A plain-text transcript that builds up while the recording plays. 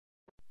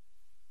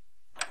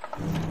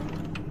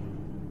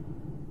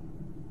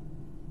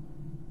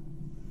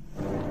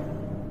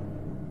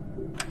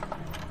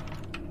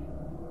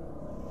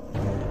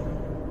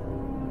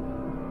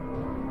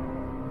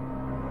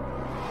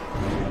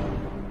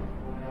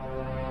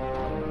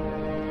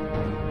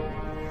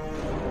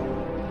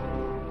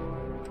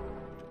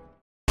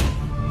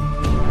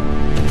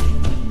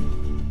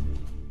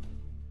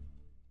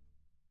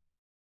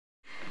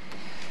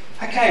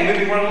Okay,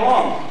 moving right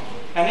along.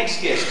 Our next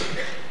guest,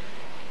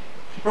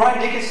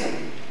 Bryan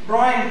Dickeson.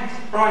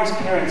 Bryan's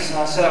parents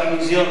set up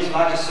New Zealand's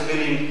largest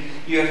civilian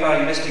UFO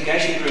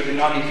investigation group in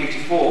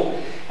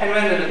 1954 and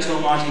ran it until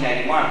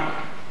 1981.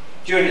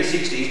 During the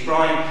 60s,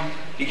 Bryan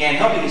began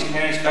helping his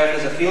parents both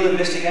as a field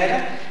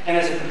investigator and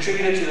as a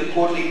contributor to the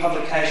quarterly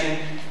publication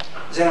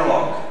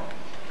Xenologue.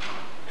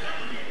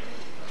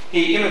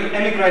 He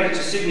emigrated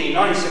to Sydney in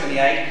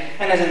 1978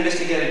 and has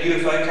investigated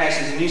UFO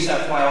cases in New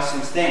South Wales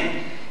since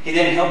then. He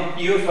then helped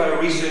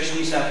UFO Research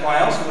New South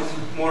Wales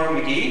with Maura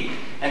McGee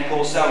and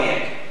Paul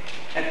Sawiak.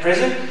 At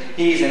present,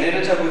 he is an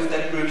editor with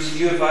that group's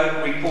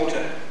UFO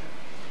Reporter.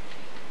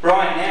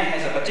 Bryan now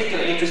has a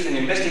particular interest in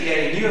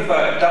investigating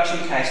UFO abduction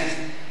cases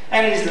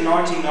and is the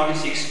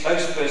 1996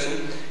 spokesperson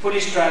for the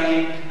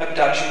Australian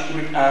Abduction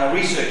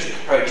Research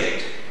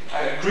Project,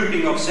 a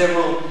grouping of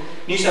several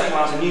New South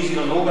Wales and New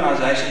Zealand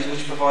organisations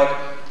which provide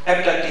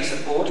abductee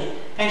support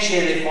and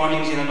share their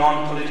findings in a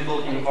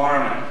non-political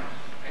environment.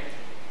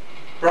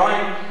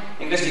 Bryan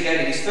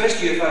investigated his first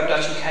UFO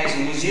abduction case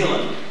in New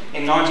Zealand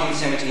in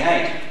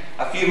 1978,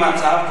 a few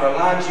months after a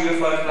large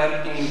UFO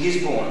flap in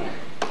Gisborne.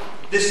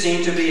 This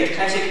seemed to be a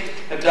classic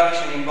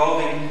abduction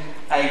involving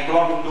a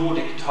blonde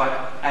Nordic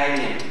type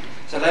alien.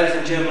 So ladies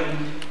and gentlemen,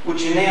 would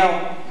you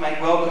now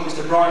make welcome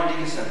Mr. Bryan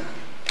Dickeson.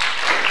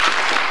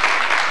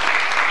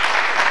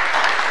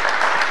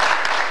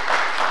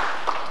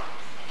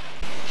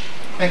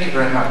 Thank you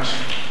very much.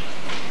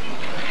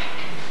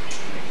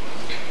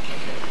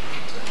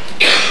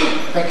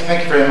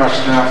 Thank you very much.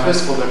 Now,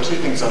 first of all, there are two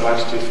things I'd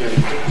like to do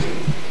fairly quickly.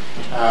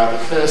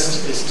 The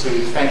first is to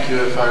thank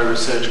UFO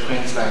Research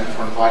Queensland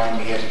for inviting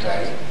me here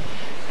today,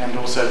 and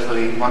also for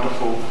the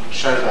wonderful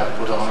show that I've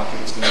put on. I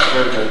think it's been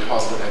very, very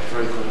positive, had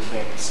very good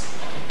effects,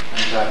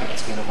 and I think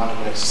it's been a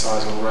wonderful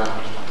exercise all round.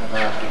 I think I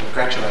have to be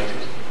congratulated.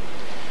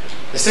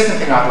 The second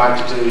thing I'd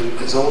like to do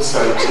is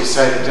also to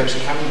say that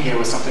actually coming here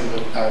was something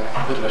that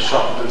a bit of a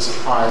shock, a bit of a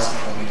surprise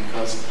for me,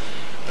 because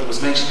it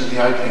was mentioned in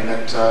the opening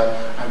that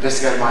I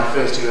investigated my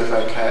first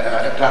UFO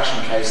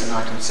abduction case in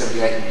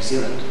 1978 in New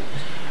Zealand.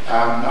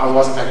 I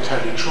was in fact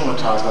totally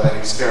traumatised by that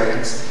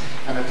experience,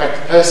 and in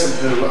fact the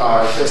person who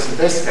I first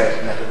investigated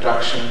in that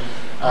abduction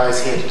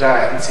is here today. I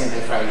haven't seen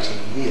her for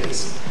 18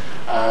 years.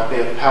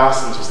 Bev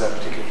Parsons was that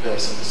particular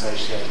person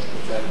associated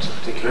with that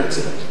particular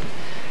incident.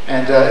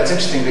 And it's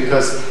interesting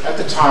because at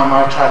the time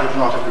I tried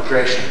hypnotic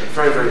regression, but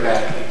very, very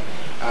badly.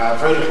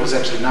 Very little was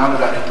actually known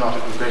about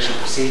hypnotic regression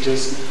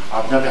procedures.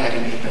 I've never had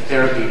any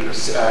hypnotherapy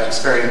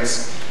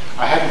experience.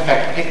 I have in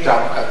fact picked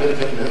up a bit of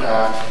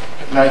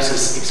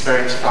hypnosis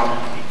experience from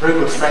a very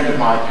good friend of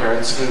my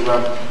parents who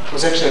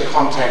was actually a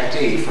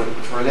contactee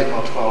for 11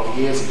 or 12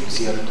 years in New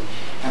Zealand,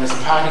 and as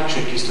a party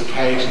trick used to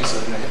occasionally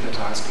sort of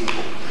hypnotise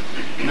people.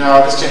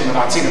 Now, this gentleman,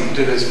 I'd seen him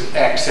do this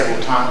act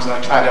several times, and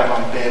I tried out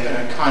on Bev, and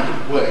it kind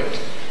of worked.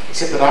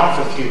 Except that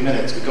after a few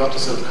minutes, we got to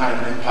sort of kind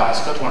of an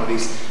impasse. We got to one of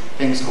these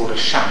things called a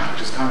shunt,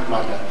 which is kind of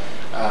like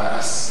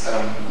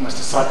almost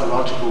a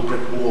psychological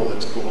brick wall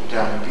that's brought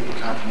down when people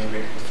can't remember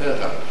it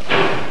further.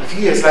 A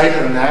few years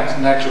later than that,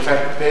 in actual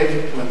fact,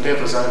 when Bev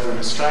was over in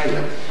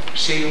Australia,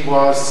 she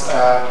was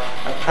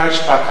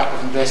approached by a couple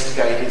of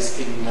investigators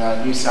in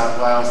New South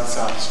Wales and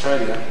South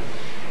Australia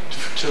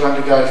to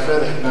undergo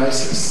further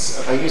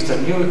hypnosis. They used a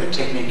new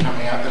technique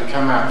that had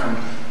come out from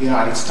the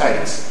United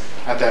States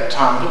at that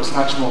time. It was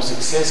much more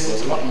successful. It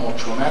was a lot more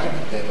traumatic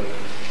for Beverly.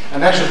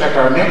 And in actual fact,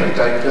 I remember the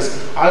day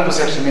because I was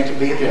actually meant to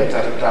be there at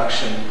that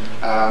abduction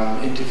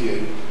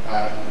interview,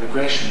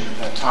 regression at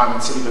that time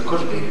in Sydney, but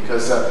couldn't be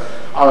because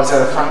I was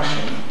at a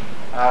function.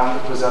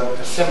 It was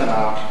a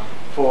seminar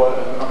for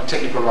a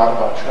technical writer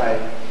by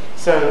trade.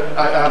 So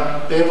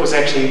Bev was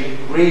actually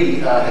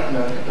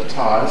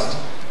hypnotised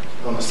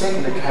on the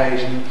second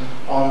occasion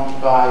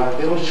by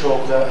Bill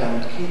Chalker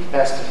and Keith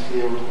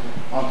Basterfield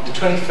on the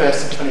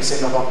 21st and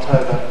 22nd of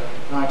October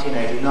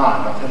 1989.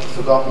 I've never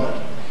forgotten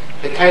it.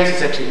 The case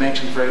is actually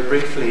mentioned very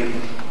briefly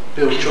in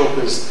Bill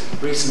Chalker's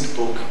recent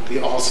book,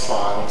 The Oz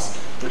Files,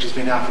 which has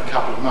been out for a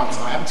couple of months.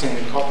 I haven't seen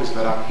any copies of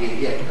it up here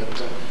yet,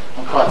 but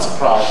I'm quite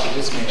surprised it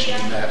is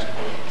mentioned in that.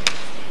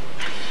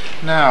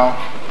 Now,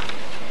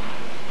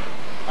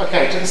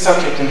 okay, to the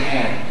subject in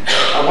hand.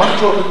 I want to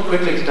talk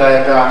quickly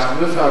today about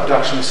UFO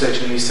abduction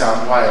research in New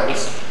South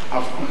Wales.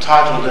 I've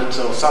entitled it,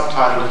 or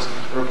subtitled it,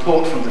 A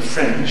Report from the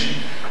Fringe.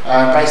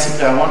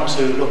 Basically, I want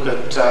to look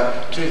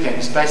at two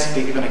things.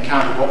 Basically, give an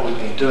account of what we've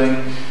been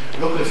doing,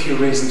 look at a few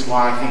reasons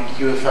why I think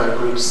UFO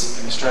groups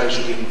in Australia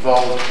should get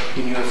involved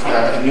in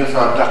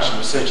UFO abduction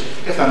research,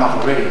 if they're not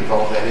already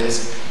involved, that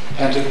is,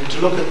 and to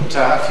look at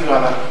a few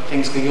other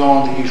things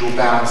beyond the usual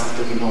bounds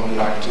that we normally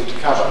like to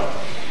cover.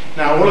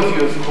 Now, all of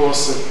you, of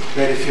course, have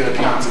read a few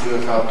accounts of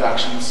UFO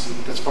abductions.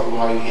 That's probably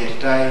why you're here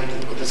today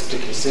with this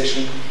particular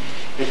session.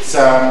 It's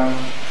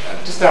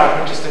just out of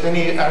interest, are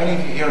any of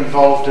you here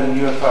involved in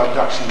UFO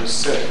abduction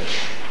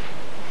research?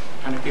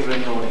 How many people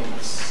in the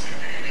audience?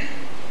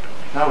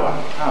 No one?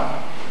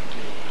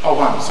 Oh,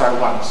 one, of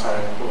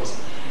course.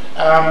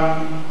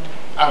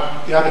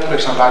 The other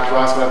question I'd like to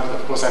ask, but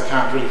of course I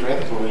can't really for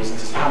ethical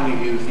reasons, is how many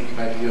of you think you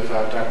may be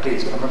UFO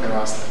abductees? But I'm not going to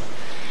ask that.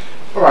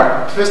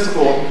 Alright, first of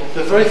all,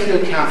 the very few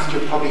accounts that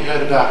you've probably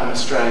heard about in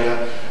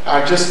Australia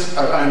are just,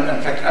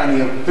 in fact,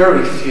 only a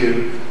very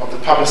few of the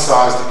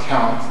publicised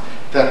accounts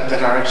that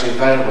are actually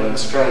available in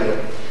Australia.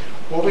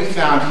 What we've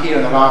found here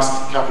in the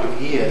last couple of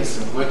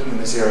years in working in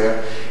this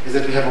area is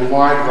that we have a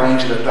wide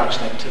range of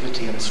abduction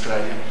activity in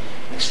Australia,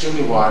 an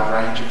extremely wide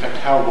range. In fact,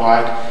 how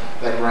wide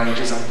that range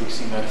is, I think we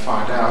seem to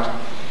find out.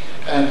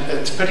 And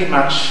it's pretty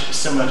much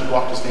similar to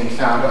what was being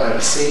found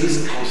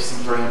overseas, of course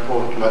some very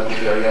important local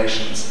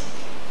variations.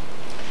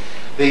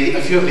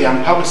 A few of the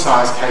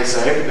unpublicised cases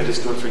are every bit as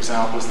good, for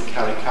example, as the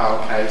Kelly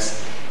Carl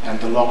case and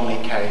the Longley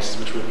case,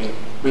 which we've been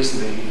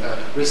recently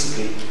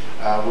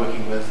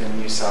working with in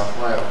New South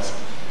Wales.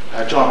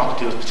 John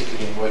Ockerty has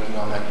particularly been working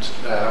on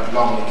that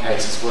Longley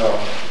case as well.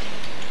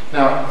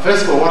 Now,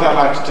 first of all, what I'd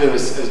like to do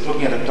is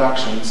looking at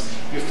abductions,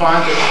 you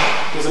find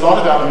that there's a lot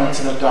of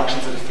elements in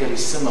abductions that are fairly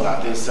similar.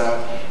 There's,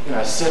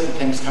 certain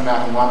things come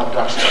out in one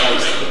abduction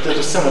case that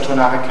are similar to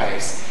another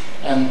case.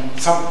 And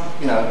some,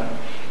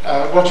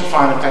 what you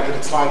find, in fact, that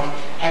it's like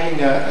having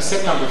a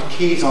set number of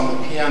keys on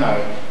the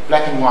piano,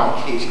 black and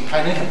white keys. You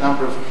play an infinite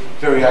number of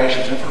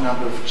variations, an infinite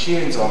number of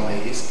tunes on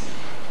these,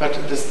 but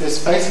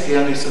there's basically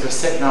only sort of a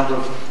set number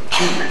of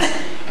keys.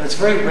 And it's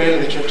very rare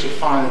that you actually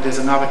find that there's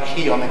another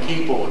key on the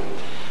keyboard.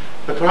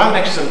 But rather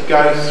than actually sort of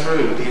go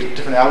through the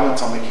different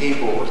elements on the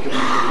keyboard, given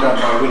that we don't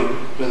know really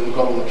whether we've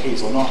got all the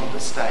keys or not at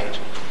this stage,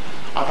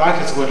 I'd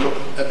like us to look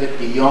a bit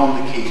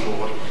beyond the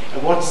keyboard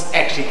at what's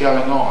actually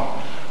going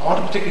on. I want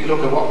to particularly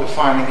look at what we're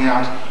finding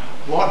out,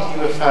 what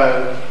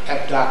UFO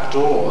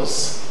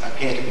abductors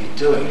appear to be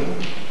doing,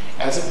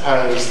 as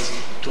opposed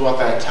to what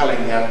they're telling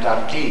the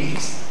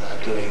abductees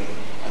they're doing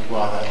and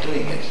why they're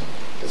doing it.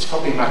 It's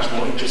probably much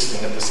more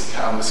interesting on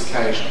this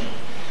occasion.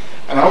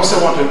 And I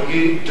also want to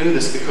do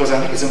this because I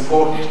think it's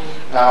important.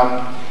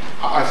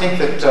 I think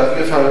that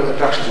UFO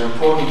abductions are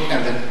important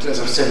and that,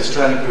 as I've said,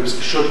 Australian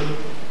groups should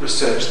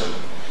research them.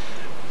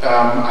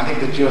 I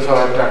think that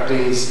UFO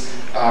abductees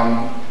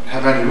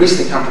have only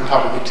recently come to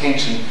public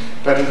attention,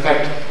 but in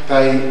fact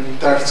they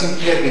seem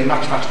to be a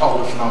much, much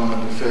older phenomenon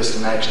than we first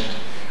imagined.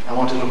 I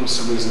want to look at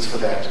some reasons for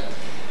that.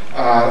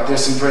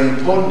 There's some very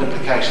important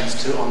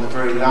implications too on the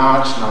very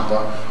large number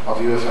of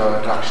UFO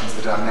abductions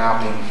that are now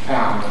being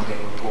found and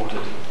being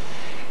reported.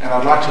 And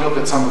I'd like to look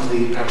at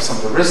perhaps some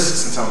of the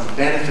risks and some of the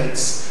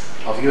benefits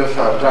of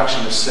UFO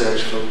abduction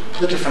research for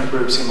the different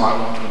groups who might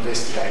want to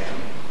investigate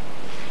them.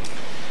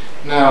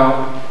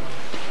 Now,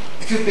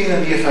 if you've been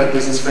in the UFO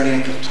business for any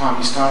length of time,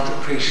 you start to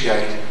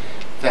appreciate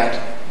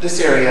that this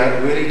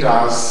area really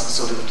does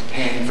sort of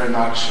depend very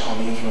much on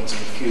the influence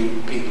of a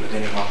few people at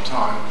any one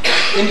time.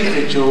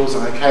 Individuals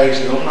and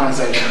occasionally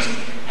organisations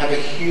have a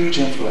huge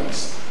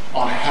influence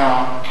on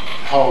how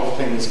the whole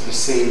thing is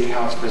perceived,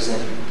 how it's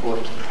presented and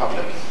reported to the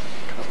public.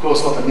 Of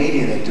course, what the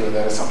media then do with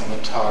that is something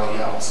entirely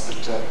else.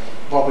 But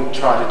what we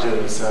try to do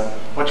is,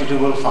 what you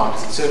will find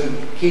is that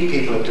certain key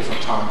people at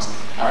different times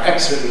are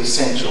absolutely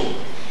essential.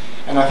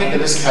 And I think in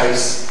this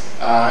case,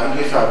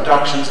 UFO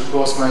abductions, of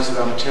course, most of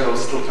our material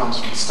still comes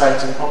from the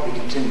States and probably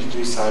continue to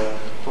do so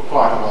for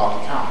quite a while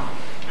to come.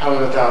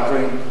 However, there are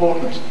very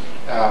important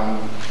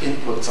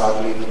inputs,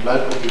 I believe, that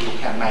local people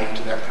can make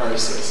to that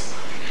process.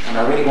 And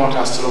I really want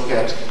us to look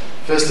at,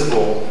 first of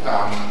all,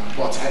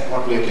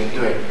 what we've been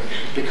doing.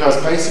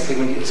 Because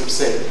basically, as I've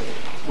said,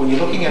 when you're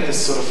looking at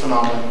this sort of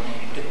phenomenon,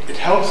 it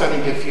helps, I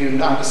think, if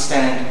you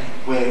understand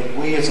where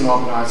we as an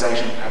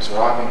organisation, perhaps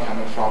where I've been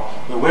coming from,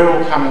 where we're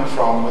all coming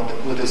from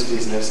with this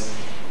business,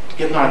 to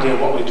get an idea of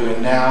what we're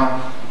doing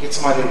now, get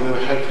some idea of where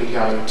we're hopefully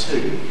going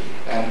to,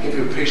 and give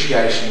you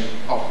appreciation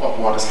of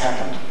what has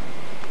happened.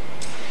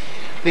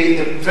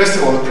 First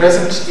of all, the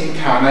present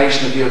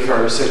incarnation of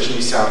UFO research in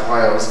New South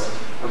Wales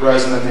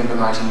arose in November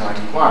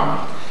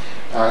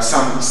 1991.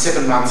 Some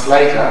 7 months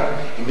later,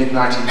 in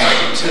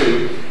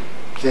mid-1992,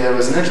 there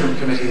was an interim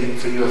committee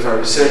for UFO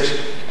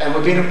research, and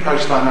we've been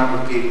approached by a number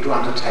of people to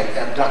undertake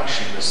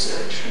abduction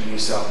research in New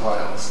South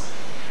Wales.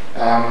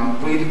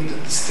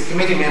 The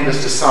committee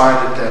members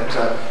decided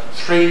that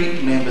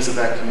 3 members of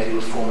that committee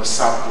would form a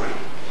subgroup,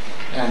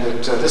 and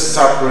that this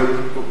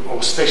subgroup,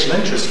 or special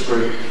interest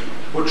group,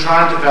 would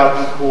try and develop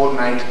and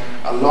coordinate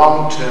a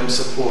long-term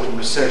support and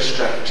research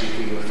strategy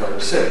for UFO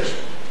research.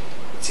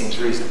 It seems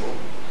reasonable.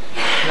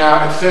 Now,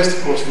 at first,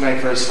 of course, we made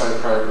very slow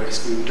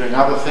progress. We were doing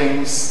other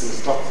things.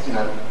 There's lots,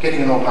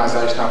 getting an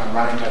organisation up and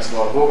running takes a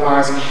lot of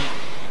organising,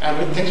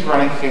 and things were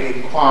running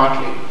fairly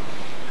quietly.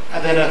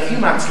 And then a few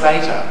months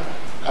later,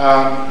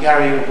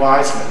 Gary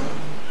Wiseman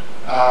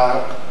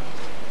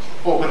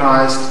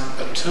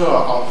organised a tour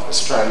of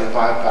Australia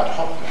by Bud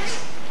Hopkins.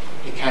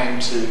 He came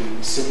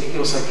to Sydney. He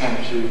also came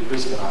to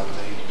Brisbane, I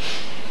believe.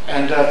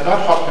 And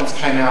Bud Hopkins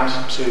came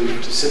out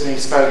to Sydney,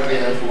 spoke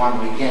there for one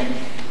weekend.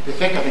 The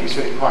effect, I think, was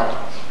really quite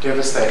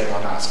devastating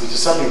on us. We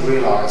just suddenly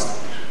realised,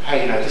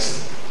 hey,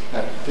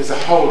 there's a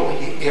whole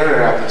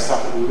area out there of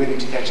stuff that we really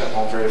need to catch up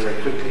on very,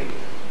 very quickly.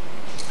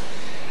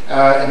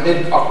 In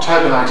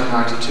mid-October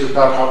 1992,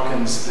 Bud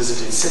Hopkins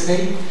visited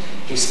Sydney.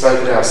 He spoke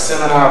at our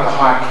seminar at the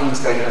Hyatt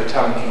Kingsgate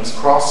Hotel in King's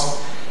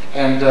Cross,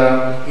 And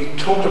he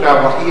talked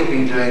about what he had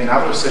been doing and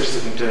other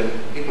researchers had been doing,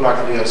 people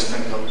like Leo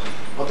Sprinkle,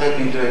 what they've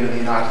been doing in the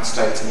United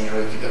States in the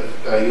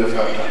area of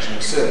UFO abduction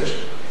research.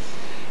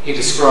 He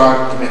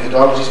described the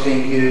methodologies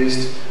being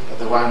used,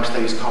 the way in which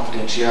they use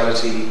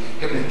confidentiality,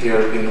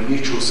 hypnotherapy, and the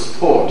mutual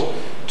support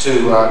to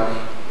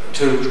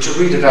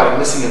redevelop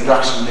missing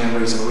abduction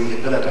memories and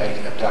rehabilitate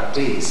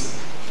abductees.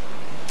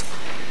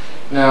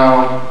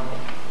 Now,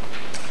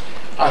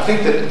 I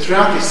think that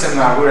throughout this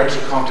seminar we were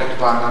actually contacted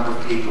by a number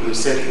of people who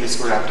said, yes,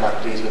 we're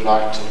abductees, we'd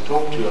like to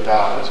talk to you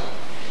about it.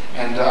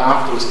 And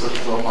afterwards we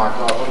thought, oh my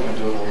God, what are we going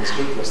to do with all these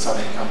people who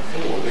suddenly come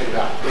forward? We had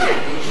about 30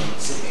 people in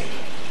Sydney.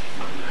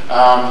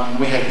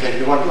 We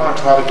had one or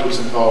two other groups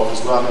involved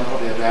as well, and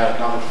probably about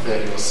another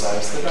 30 or so.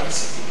 So there are about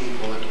 60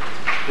 people that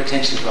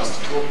potentially for us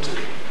to talk to.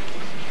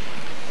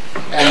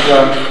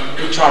 And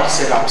we tried to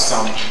set up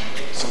some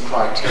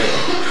criteria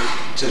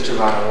to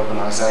run our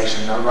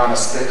organisation, run a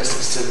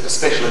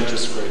special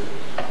interest group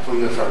for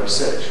UFO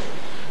research.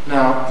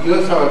 Now,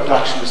 UFO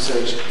abduction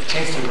research, it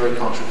tends to be very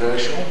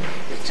controversial,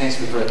 it tends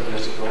to be very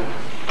political,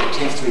 it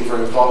tends to be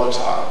very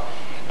volatile.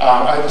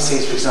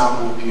 Overseas, for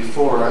example,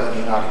 UFORQ in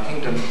the United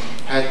Kingdom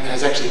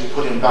has actually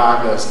put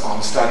embargoes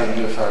on studying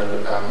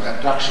UFO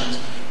abductions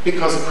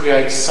because it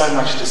creates so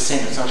much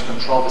dissent and so much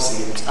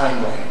controversy in its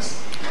own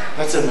ranks.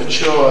 That's a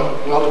mature,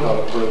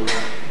 well-developed group.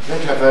 Then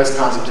to have those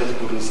kinds of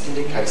difficulties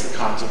indicates the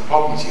kinds of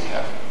problems you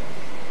have.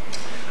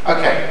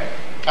 Okay,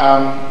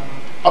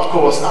 of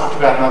course, after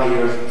about another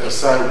year or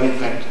so, we in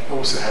fact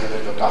also had a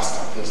bit of a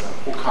dust-up. There's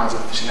all kinds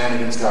of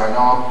shenanigans going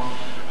on.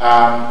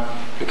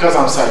 Because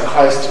I'm so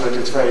close to it,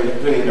 it's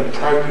really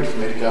inappropriate for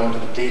me to go into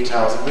the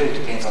details. It really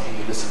depends on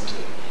who you listen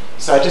to.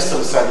 So just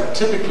to say that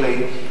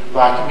typically,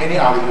 like many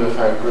other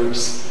UFO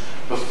groups,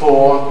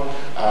 before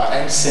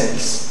and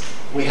since,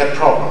 we had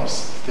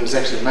problems. There was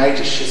actually a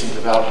major schism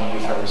developing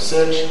in UFO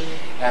research,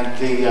 and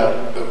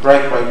the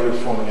breakaway group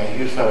forming a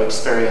UFO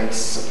Experience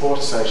Support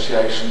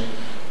Association,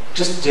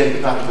 just dealing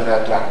with nothing but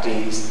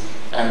abductees,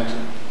 and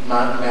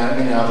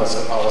many others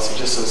of us who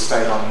just sort of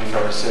stayed on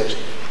UFO research,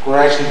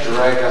 gradually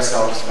dragged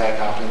ourselves back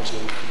up into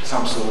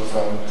some sort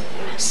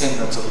of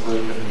semblance of a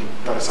group and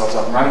got ourselves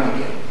up and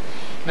running again.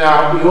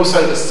 Now, we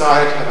also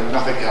decided to have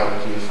another go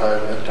at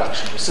UFO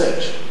abduction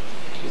research.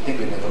 You'd think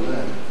we'd never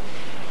learn.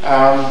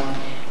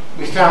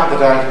 We found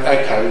that,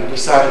 okay, we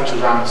decided to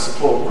run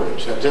support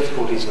groups. We had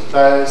difficulties with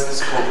those. The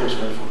support groups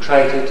were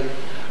infiltrated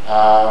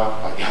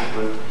by the other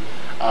group.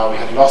 We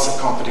had loss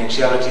of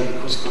confidentiality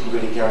because we couldn't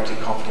really guarantee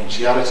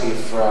confidentiality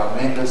for our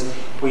members.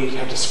 We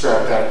had to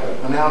scrap that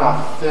group. We're now in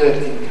our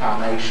third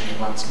incarnation,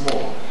 once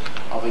more,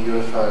 of a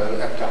UFO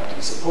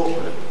abducting support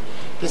group.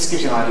 This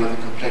gives you an idea of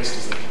the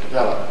complexities that can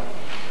develop.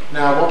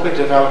 Now, what we're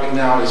developing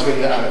now is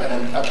really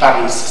a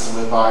buddy system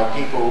whereby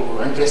people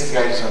or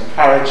investigators are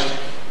encouraged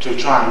to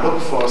try and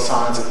look for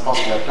signs of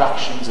possible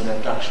abductions and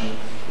abduction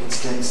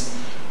incidents,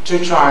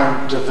 to try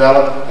and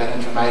develop that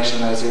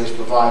information in those areas,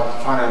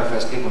 find out if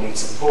those people need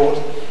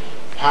support,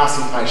 pass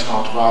information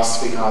on to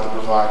us. We can either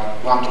provide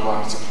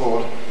one-to-one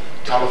support,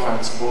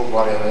 telephone support,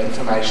 whatever,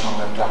 information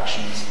on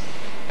abductions.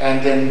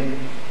 And then,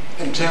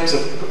 in terms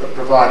of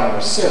providing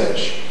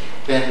research,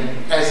 then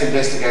as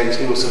investigators,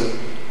 we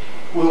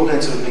will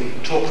then sort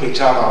of talk to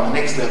each other on the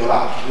next level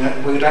up.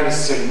 We don't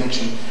necessarily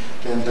mention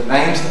the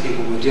names of the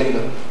people we're dealing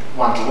with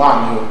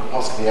one-to-one who are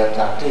possibly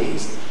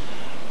abductees,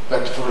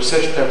 but for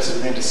research purposes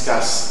we then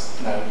discuss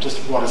just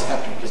what is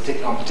happening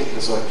on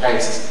particular sort of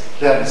cases.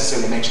 We don't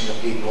necessarily mention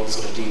the people, the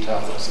sort of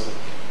details that sort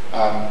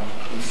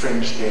of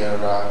infringe their,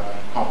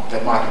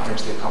 that might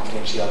infringe their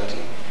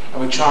confidentiality.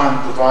 And we try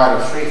and provide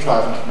a free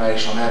flow of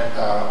information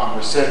on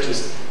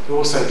researchers who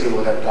also deal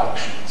with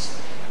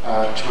abductions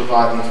to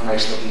provide the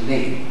information that we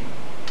need.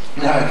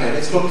 Now, okay,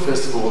 let's look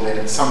first of all then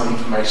at some of the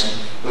information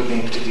we've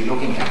been particularly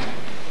looking at.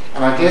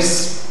 And I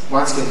guess,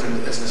 once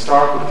again, as an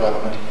historical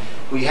development,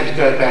 we had to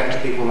go back to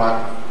people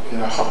like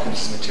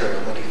Hopkins' material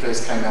that he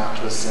first came out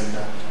to us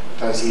in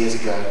those years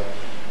ago,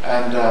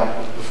 and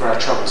before our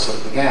troubles sort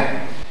of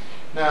began.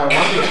 Now, one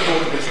of the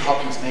important things that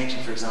Hopkins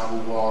mentioned, for example,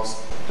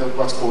 was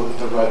what's called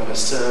the Roper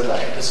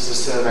Survey. This was a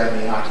survey in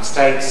the United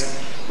States,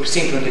 which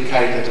seemed to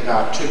indicate that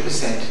about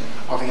 2%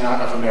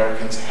 of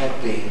Americans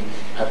had been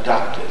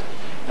abducted.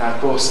 Now,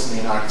 of course, in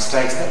the United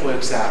States, that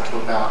works out to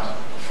about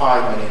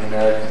 5 million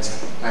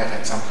Americans may have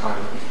had some kind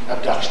of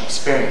abduction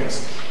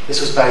experience. This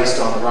was based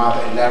on a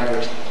rather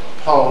elaborate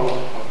poll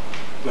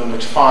in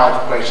which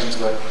 5 questions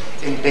were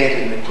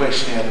embedded in the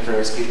questionnaire that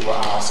various people were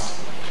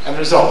asked, and the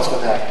results were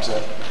that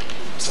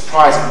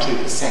surprising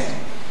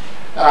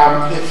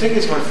 2%. The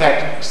figures were in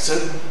fact so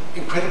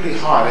incredibly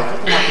high. They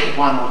thought they might get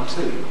 1 or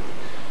 2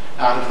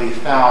 out of the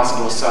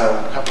 1,000 or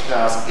so, a couple of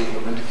thousand people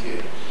who were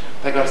interviewed.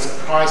 They got a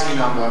surprising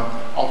number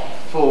of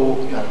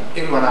full,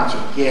 everyone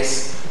answered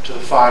yes to the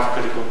 5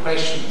 critical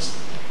questions.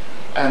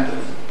 And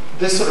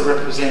this sort of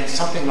represents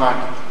something like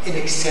in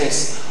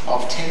excess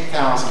of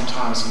 10,000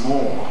 times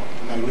more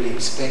than they really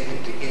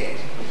expected to get.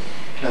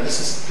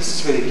 This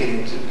is really getting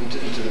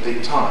into the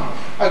big time.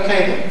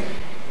 Okay then,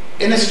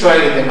 in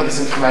Australia then with this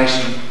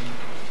information,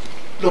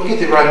 looking at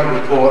the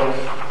Roper report,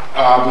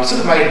 we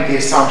sort of made the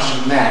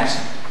assumption that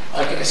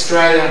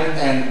Australia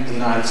and the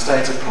United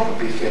States are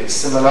probably fairly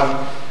similar.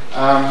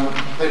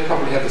 They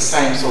probably have the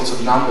same sorts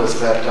of numbers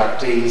of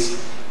abductees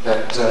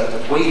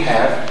that we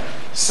have.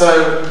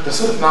 So the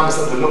sort of numbers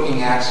that we're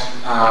looking at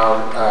are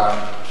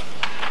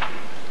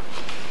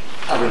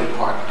really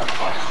quite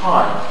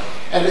high.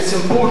 And it's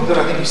important that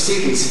I think you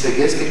see these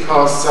figures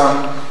because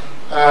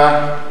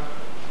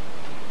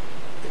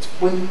it's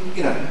when,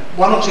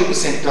 1 or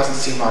 2% doesn't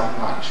seem like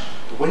much.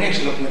 But when you're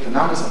actually looking at the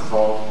numbers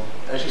involved,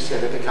 as you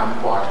said, they become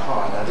quite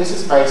high. Now this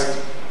is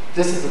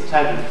the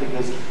table of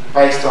figures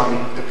based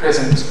on the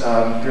present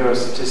Bureau of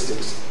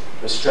Statistics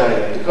of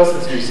Australia. Because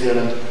it's New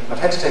Zealand, I've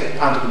had to take a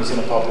punt of the New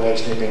Zealand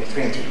population, there being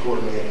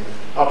 3.75 million.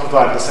 I'll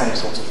provide the same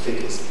sorts of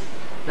figures.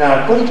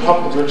 Now, according to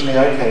Hopkins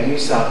originally, New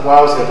South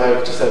Wales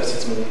have just over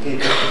 6 million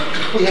people.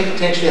 We have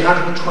potentially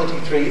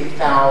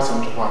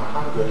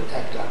 123,100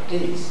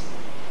 abductees.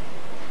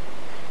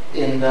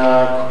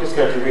 Let's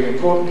go to a really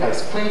important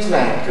case.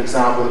 Queensland, for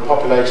example, with a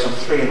population of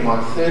 3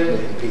 1/3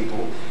 million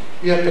people,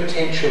 you have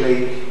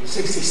potentially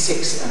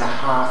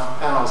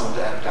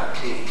 66,500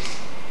 abductees.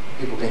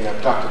 People being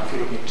abducted, if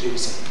you're looking at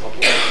 2% of the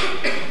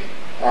population.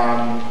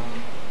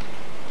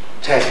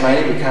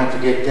 Tasmania, we can't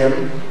forget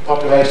them,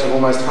 population of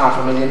almost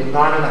 500,000,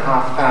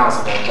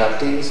 9,500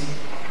 abductees.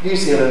 New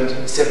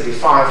Zealand,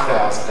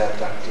 75,000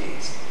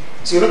 abductees.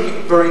 So you're looking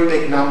at very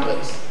big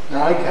numbers.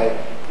 Now,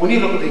 when you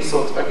look at these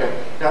sorts, now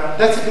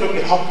that's if you look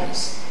at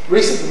Hopkins.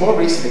 More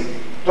recently,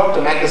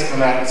 Dr. Mack has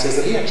come out and says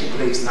that he actually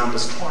believes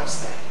numbers twice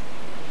that.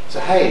 So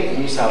hey, in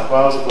New South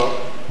Wales, we've got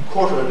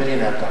 250,000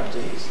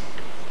 abductees.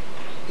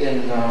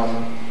 In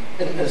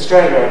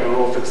Australia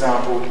overall, for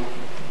example,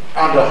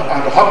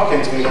 under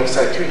Hopkins, we have,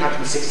 say,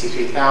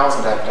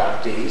 363,000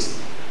 abductees.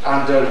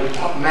 Under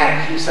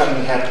Mac, you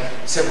suddenly have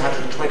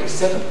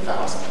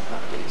 727,000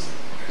 abductees.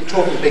 You're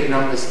talking big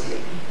numbers here.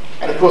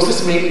 And of course,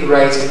 this immediately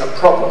raises a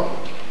problem.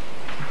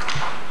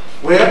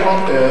 Where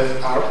on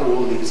earth are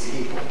all these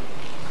people?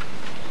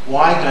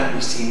 Why don't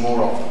we see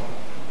more of them?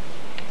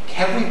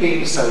 Have we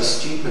been so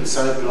stupid,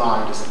 so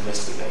blind as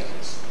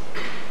investigators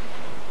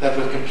that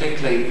we're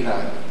completely,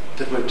 that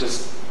we're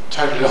just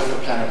totally off the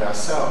planet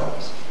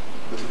ourselves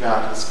with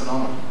regard to this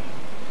phenomenon?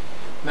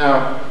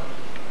 Now,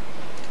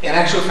 in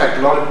actual fact,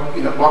 a lot of,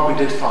 what we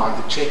did find,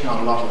 that checking on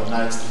a lot of the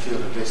notes the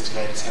field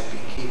investigators have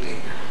been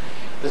keeping,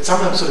 that some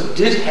of them sort of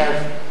did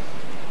have,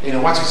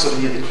 once we sort of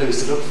knew the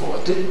clues to look for,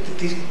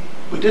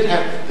 we did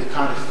have the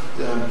kind of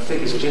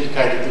figures which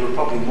indicated there were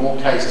probably more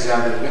cases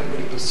out there that we haven't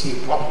really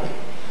pursued properly.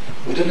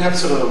 We didn't have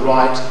sort of the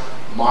right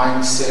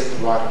mindset,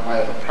 the right way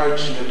of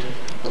approaching it,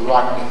 the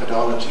right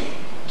methodology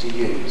to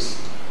use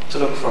to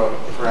look for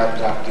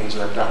abductees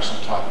or abduction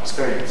type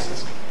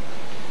experiences.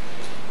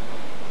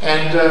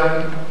 And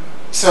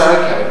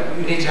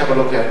we need to have a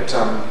look at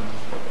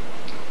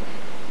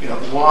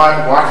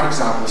why, for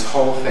example, this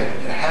whole thing,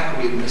 how can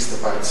we have missed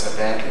the boat so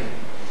badly?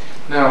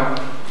 Now,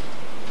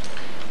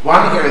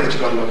 one area that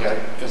you've got to look at,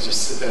 as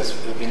has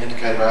been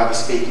indicated by other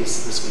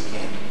speakers this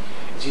weekend,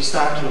 is you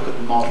start to look at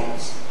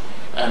models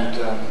and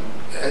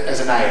as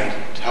an aid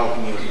to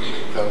helping you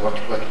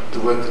with the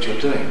work that you're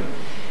doing.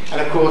 And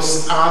of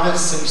course,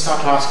 you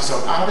start to ask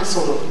yourself, are there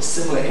sort of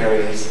similar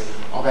areas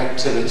of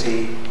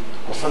activity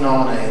or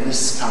phenomena in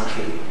this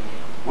country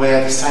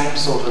where the same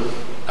sort of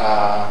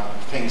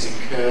things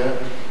occur,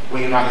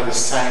 where you might have the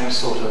same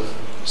sort of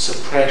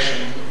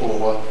suppression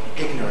or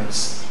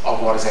ignorance of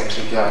what is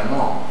actually going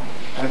on?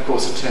 And of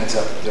course, it turns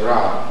out that there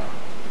are.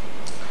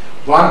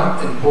 One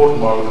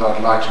important model that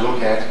I'd like to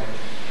look at,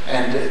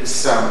 and it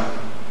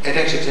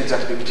actually turns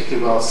out to be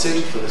particularly well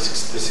suited for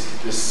this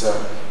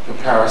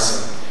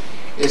comparison,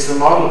 is the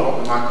model of what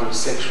we might call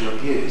sexual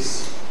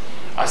abuse.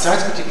 I say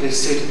it's particularly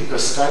suited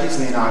because studies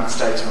in the United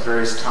States from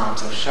various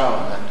times have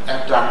shown that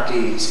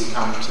abductees who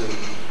come to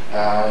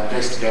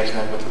investigate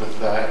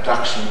with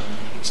abduction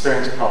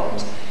experience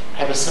problems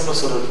have a similar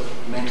sort of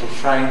mental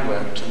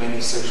framework to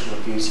many sexual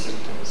abuse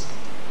victims.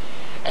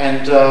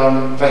 And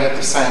they have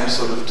the same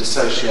sort of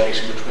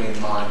dissociation between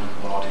mind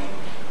and body,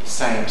 the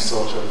same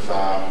sort of,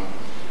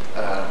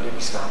 let me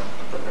start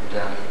putting them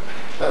down here.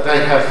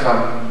 They have,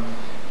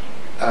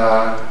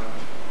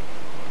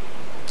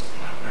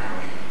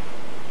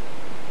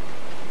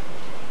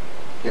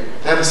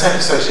 they have the same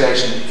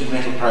association in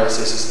mental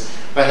processes.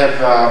 They have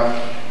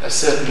a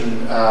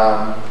certain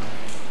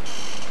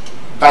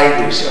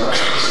vagaries, or I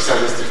should say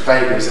there's the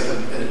vagaries of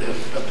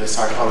the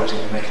psychology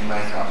and the mental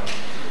makeup.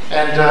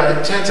 And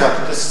it turns out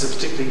that this is a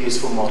particularly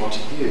useful model to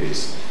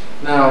use.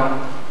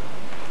 Now,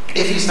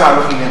 if you start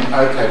looking at,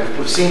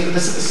 we've seen that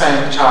this is the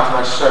same chart that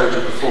I showed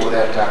you before with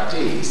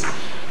abductees.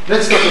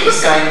 Let's look at the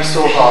same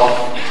sort of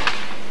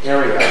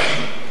area.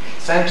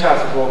 Same chart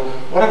before.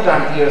 What I've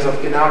done here is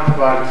I've now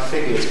provided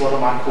figures, what I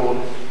might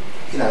call,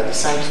 the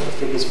same sort of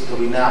figures that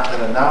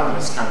are known in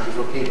this country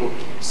for people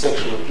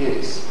sexual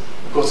abuse.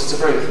 Of course, it's a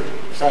very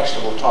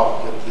fashionable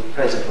topic at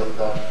present with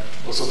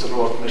all sorts of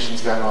royal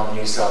commissions going on in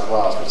New South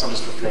Wales, but I'm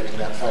just reflecting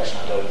that fashion,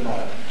 I don't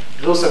know.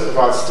 It also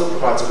still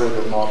provides a very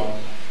good model.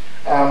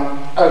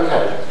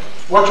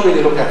 what you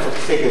really look at for the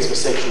figures for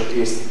sexual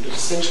abuse,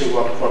 essentially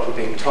what we're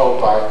being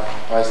told by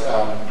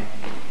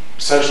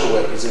social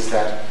workers is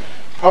that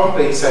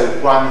probably,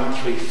 say, 1 in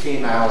 3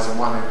 females and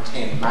 1 in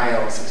 10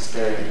 males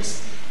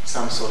experience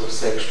some sort of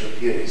sexual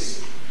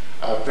abuse,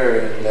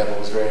 varying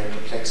levels, varying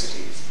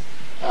complexities.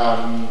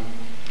 And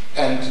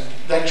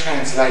that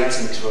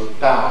translates into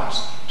about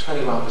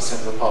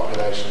 21% of the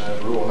population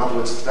overall. In other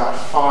words, it's about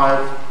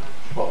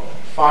if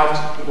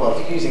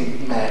you're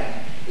using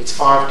MAP, it's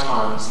 5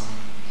 times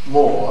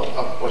more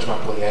of what you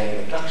might call the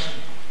alien abduction.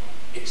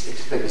 It's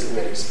figures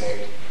that we'd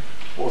expect.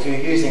 Or if you're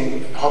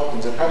using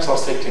Hopkins, and perhaps I'll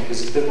stick to him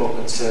because it's a bit more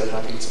conservative,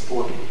 I think it's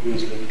important to be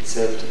reasonably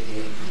conservative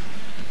here.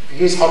 If you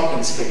use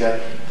Hopkins' figure,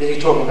 then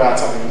you're talking about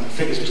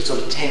figures which are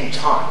sort of 10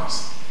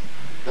 times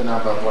the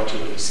number of what you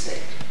would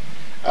expect.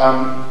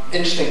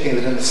 Interesting thing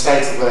that in the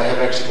States where they have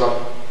actually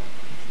got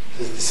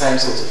the same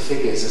sorts of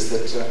figures is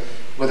that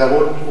where they've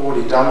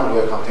already done the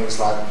work on things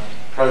like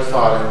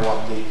profiling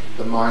what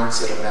the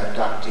mindset of an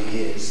abductee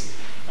is.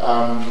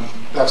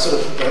 They've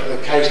sort of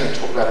occasionally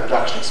talked about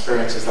abduction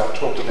experiences. They've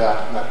talked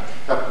about,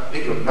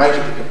 people have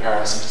noted the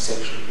comparison to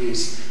sexual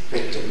abuse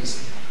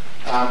victims.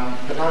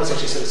 But others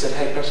actually sort of said,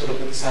 hey, perhaps we'll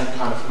look at the same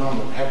kind of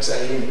phenomenon. Perhaps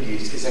alien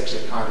abuse is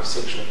actually a kind of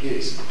sexual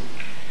abuse.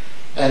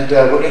 And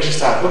when we actually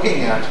start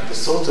looking at the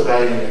sorts of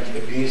alien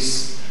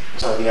abuse,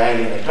 the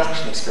alien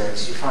abduction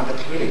experiences, you find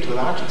that really, to a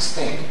large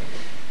extent,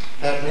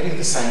 they have many of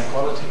the same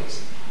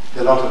qualities.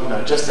 There are a lot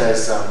of, just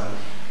as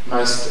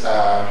most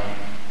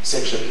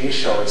sexual abuse,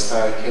 shall we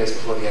say, occurs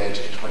before the age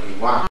of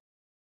 21.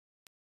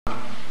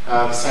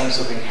 The same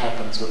sort of thing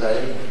happens with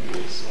alien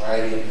abuse or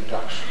alien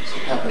abductions.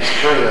 It happens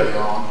very early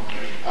on,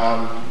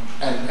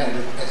 and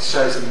it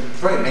shows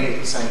very many of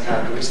the same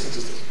characteristics.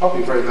 It's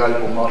probably a very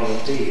valuable model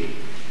indeed.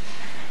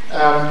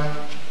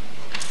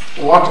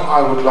 What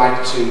I would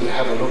like to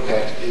have a look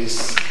at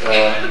is,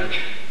 as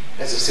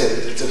I said,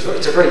 it's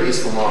a very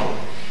useful model.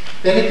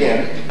 Then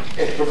again,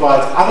 it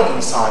provides other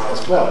insight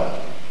as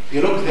well. If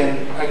you look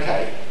then,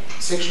 okay,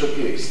 sexual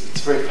abuse,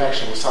 it's a very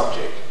fashionable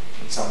subject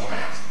in some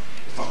ways.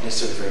 It's not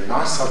necessarily a very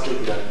nice subject,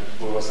 we don't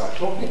always like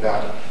talking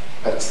about it,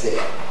 but it's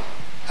there.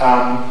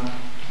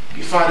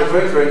 You find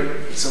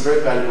some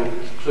very valuable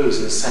clues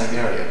in the same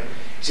area.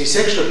 See,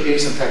 sexual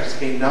abuse, in fact, has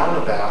been known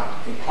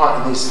about in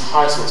these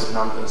high sorts of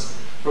numbers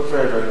for a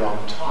very, very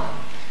long time.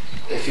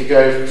 If you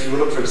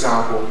look, for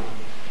example,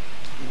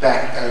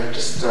 back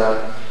just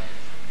over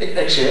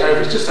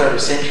a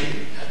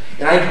century,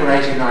 in April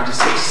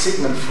 1896,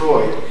 Sigmund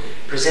Freud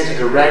presented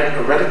a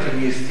radically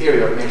new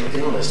theory of mental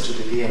illness to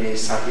the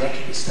Viennese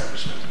psychiatric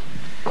establishment.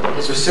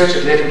 His research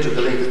had led him to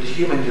believe that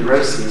human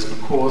neuroses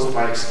were caused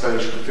by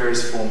exposure to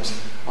various forms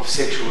of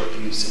sexual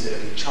abuse in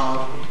early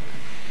childhood.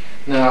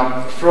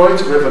 Now,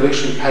 Freud's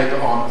revolutionary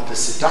paper on the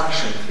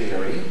seduction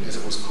theory, as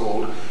it was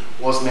called,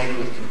 was met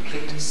with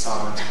complete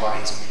silence by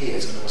his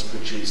peers when it was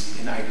produced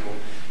in April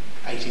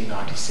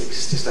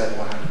 1896, just over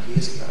 100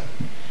 years ago.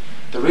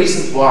 The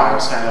reason why, I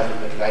was found out a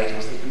little bit later,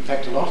 was that in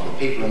fact a lot of the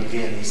people in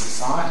Viennese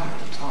society at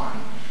the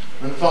time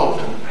were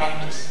involved in the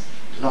practice,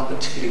 did not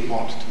particularly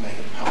want to make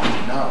it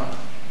publicly known.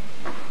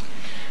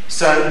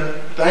 So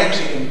they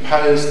actually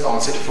imposed on,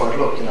 said to Freud,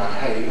 look,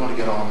 hey, you want to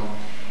get on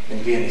in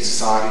Viennese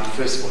society,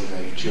 first of all,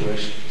 you're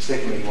Jewish,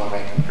 secondly, you want to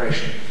make an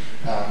impression,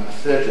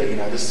 thirdly,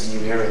 this is a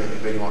new area that you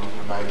really want to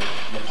promote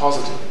in a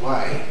positive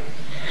way,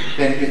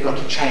 then you've got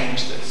to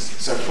change this.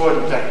 So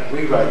Freud, in fact,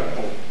 rewrote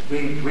or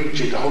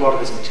rejigged a whole lot of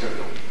his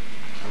material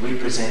and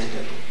represented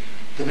it.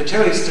 The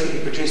material he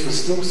produced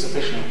was still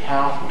sufficiently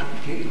powerful to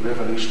completely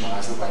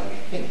revolutionise the way we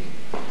think.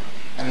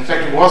 And in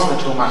fact, it wasn't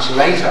until much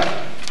later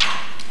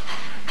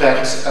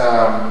that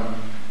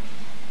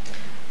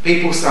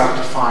people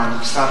started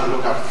to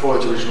look up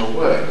Freud's original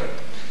work.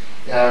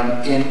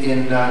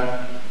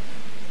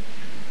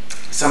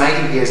 Some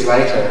 80 years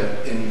later,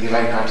 in the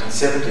late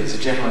 1970s, a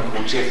gentleman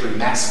called Jeffrey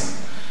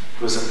Masson,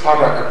 who was a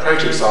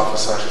projects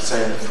officer, I should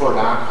say, in the Freud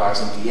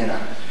archives in Vienna,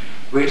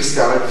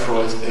 rediscovered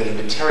Freud's early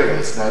material,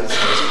 his notes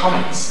and his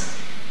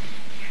comments.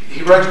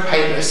 He wrote a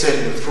paper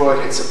asserting that Freud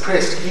had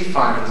suppressed key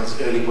findings in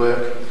his early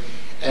work,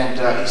 and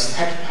he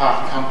had to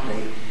part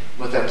company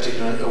with that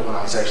particular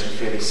organisation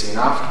fairly soon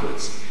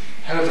afterwards.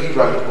 However, he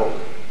wrote a book.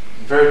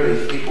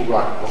 Invariably, people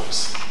write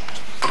books.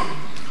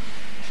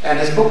 And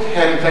his book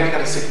had, in fact,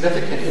 had a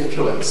significant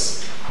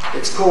influence.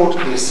 It's called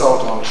The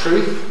Assault on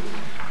Truth.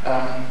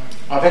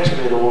 I've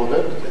actually read all of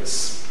it.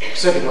 It's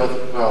certainly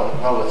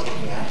well worth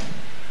looking at.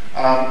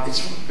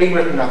 It's been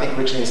written, I think,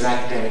 originally as an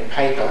academic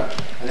paper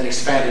and then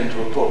expanded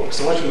into a book.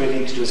 So what you really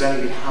need to do is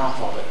only read half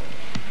of it.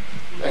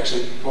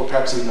 Actually, or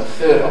perhaps even a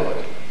third of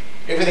it.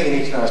 Everything you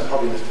need to know is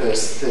probably the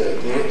first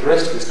third. The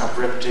rest of it is kind of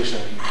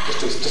repetition,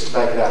 just to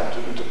make it out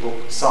into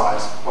book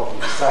size, probably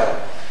for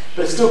sale.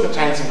 But it still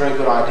contains some very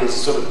good ideas. It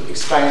sort of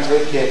explains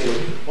very carefully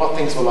what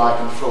things were like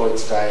in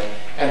Freud's day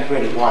and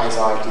really why his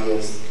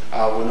ideas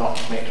were not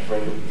met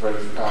very,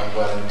 very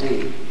well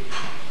indeed.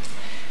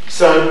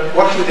 So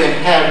what you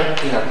then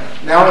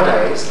have,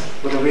 nowadays,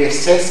 with a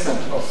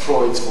reassessment of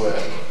Freud's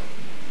work,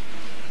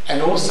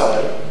 and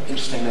also,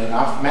 interesting interestingly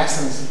enough,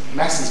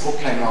 Masson's book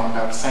came along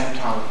about the same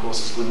time, of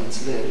course, as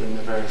Women's Live and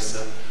the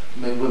various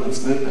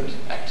women's movement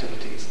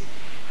activities.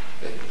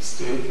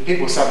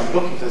 People were suddenly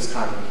looking for this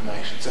kind of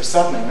information. So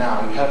suddenly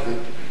now you have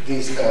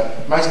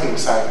most people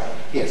say,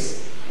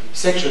 yes,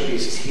 sexual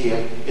abuse is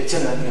here. It's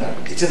in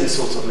it's in these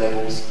sorts of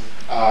levels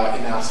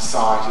in our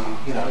society.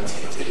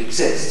 It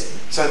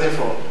exists. So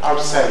therefore, I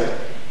would say that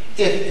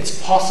if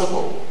it's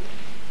possible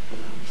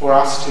for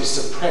us to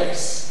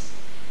suppress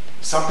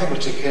something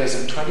which occurs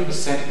in 20%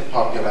 of the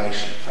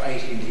population for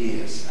 18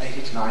 years,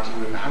 80 to 90 or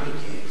even 100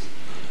 years,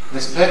 then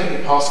it's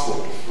perfectly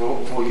possible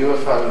for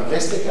UFO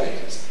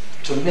investigators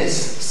to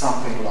miss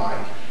something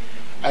like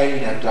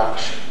alien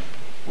abduction,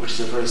 which is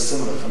a very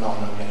similar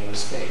phenomenon in many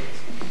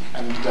respects.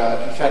 And in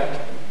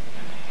fact,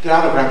 there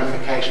are other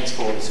ramifications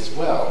for this as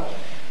well.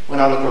 When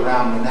I look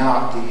around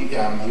now at the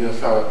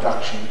UFO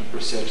abduction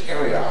research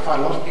area, I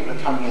find a lot of people are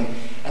coming in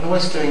and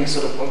always doing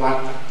sort of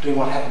like doing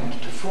what happened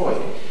to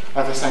Freud.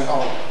 Like they're saying,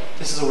 oh,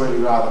 this is already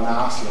rather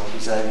nasty what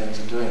these aliens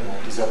are doing, or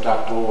these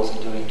abductors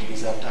are doing to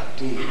these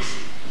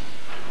abductees.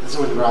 It's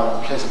already rather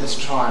unpleasant. Let's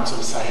try and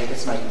sort of say, hey,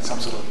 let's make it some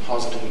sort of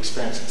positive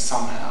experience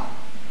somehow.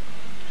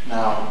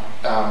 Now,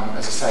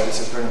 as I say, this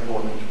has very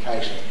important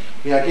implications.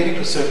 We are getting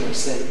to a certain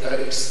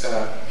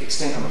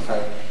extent, I'm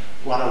afraid,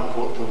 what I would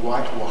call the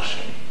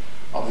whitewashing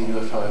of the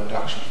UFO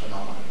abduction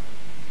phenomenon.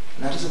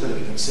 And that is a bit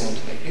of a concern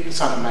to me. People are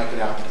trying to make it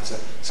out that it's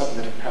something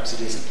that perhaps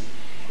it isn't.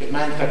 It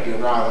may in fact be a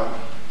rather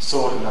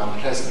sordid and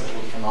unpleasant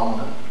little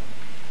phenomenon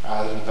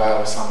that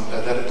involves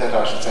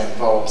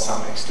involves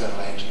some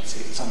external agency.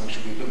 It's something we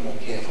should be a bit more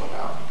careful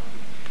about.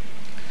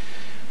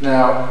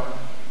 Now,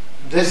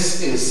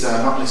 this is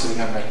not necessarily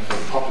going to make it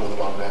very popular with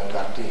a lot of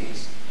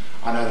abductees.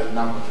 I know that a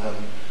number of them,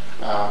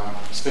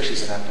 especially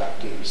as an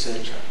abductee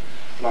researcher,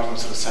 a lot of them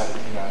sort of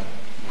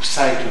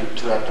say,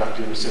 to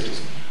abductee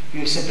researchers,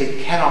 you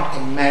simply cannot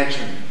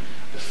imagine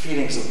the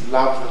feelings of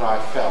love that I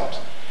felt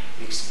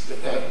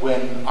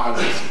when I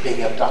was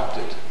being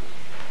abducted.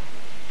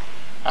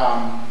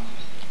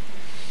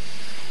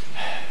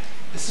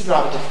 This is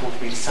rather difficult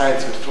for me to say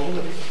this, but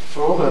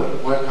for all the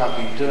work I've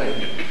been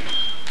doing,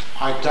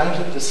 I don't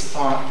at this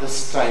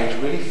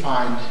stage really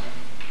find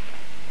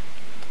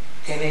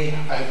any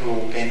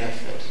overall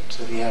benefit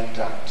to the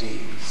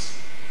abductees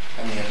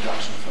and the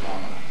abduction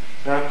phenomenon.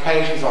 There are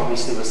occasions,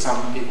 obviously, where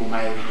some people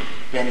may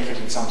benefit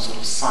in some sort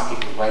of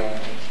psychic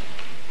awakening,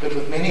 but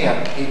with many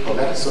other people,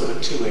 that is sort of a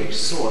two-edged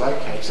sword.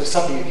 Okay, so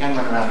something you can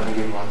run around and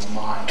read everyone's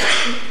mind.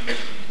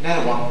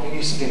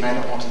 You simply may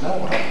not want to know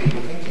what other people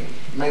are thinking.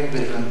 It may be a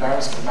bit of an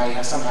embarrassment. It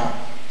may somehow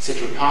set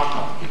you apart from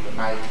other people. It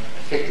may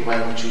affect the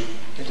way in which you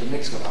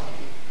intermix with other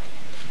people.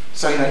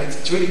 So,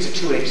 it's really a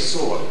two-edged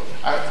sword.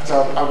 I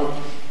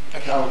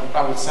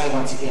would say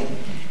once again,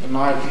 in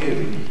my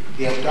view,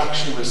 the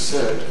abduction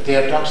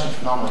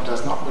phenomenon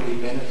does not really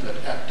benefit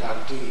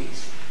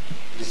abductees.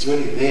 It is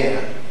really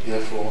there,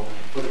 therefore,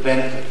 for the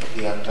benefit of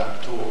the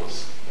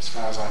abductors, as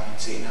far as I can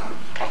see now.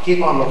 I'll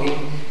keep on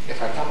looking.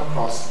 If I come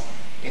across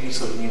any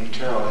sort of new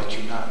material, I'll let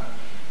you know.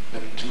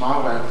 But to my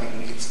way of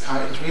thinking, it's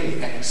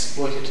really an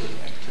exploitative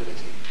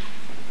activity.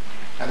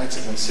 And that's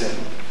a concern.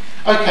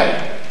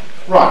 Okay,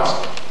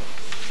 right.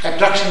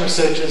 Abduction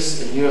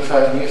researchers in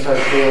UFO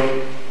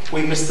field,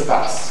 we missed the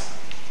bus.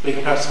 We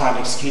can perhaps find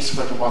an excuse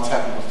for it and what's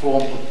happened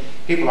before.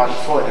 People like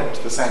Freud had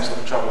the same sort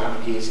of trouble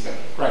 100 years ago.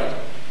 Great.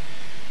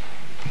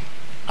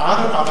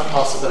 Are there other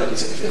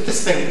possibilities? If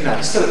this thing,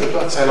 still, if you've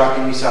got, say, like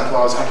in New South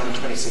Wales,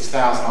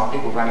 126,000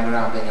 people running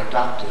around being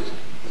abducted,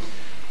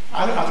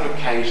 are there other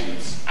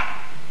occasions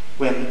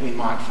when we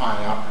might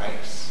find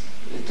outbreaks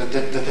that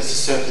this has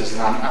surfaced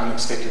in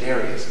unexpected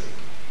areas?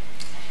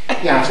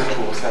 The answer, of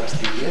course, has to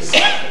be yes.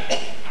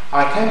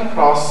 I came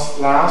across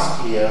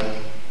last year,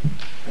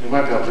 and you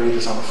won't be able to read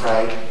this, I'm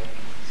afraid,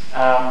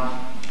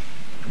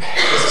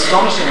 this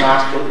astonishing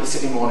article in the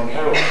Sydney Morning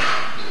Herald.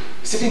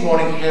 The Sydney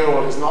Morning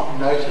Herald is not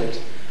noted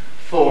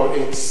for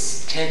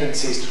its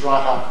tendencies to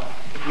write up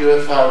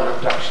UFO and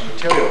abduction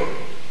material.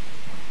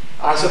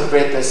 I sort of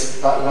read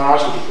this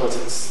largely because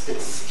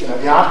it's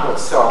the article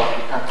itself,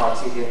 you can't quite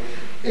see here,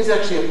 is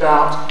actually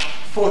about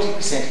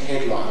 40%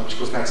 headline, which of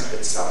course makes it a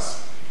bit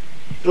sus.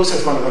 It also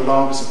is one of the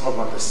longest and probably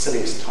one of the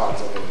silliest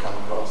titles I've ever come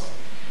across.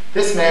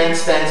 This man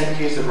stands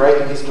accused of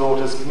raping his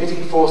daughters,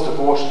 committing forced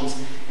abortions,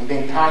 and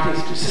being party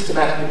to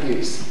systematic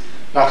abuse,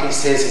 but he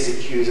says his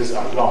accusers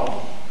are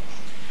wrong.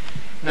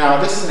 Now,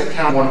 this is an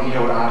account Morning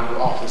Herald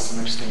article offers some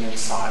interesting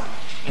insight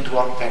into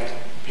what in fact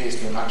appears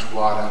to be a much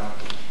wider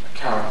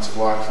occurrence, a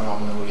wider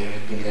phenomenon we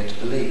have been led to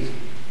believe.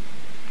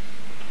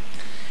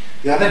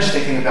 The other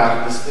interesting thing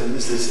about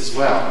this as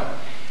well,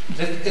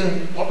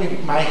 what we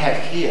may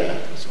have here,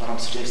 is what I'm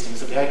suggesting, is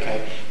that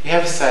we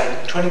have, say,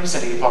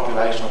 20% of your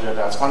population or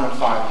thereabouts, 1 in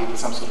 5 people with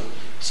some sort of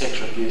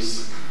sexual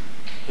abuse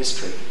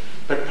history,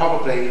 but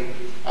probably,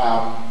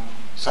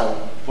 let's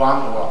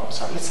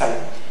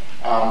say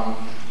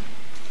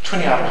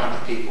 20 out of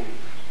 100 people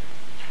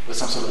with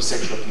some sort of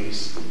sexual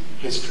abuse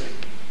history.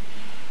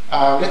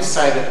 Let's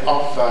say that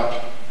of,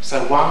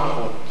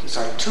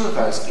 two of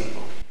those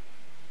people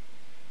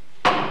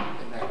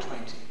in that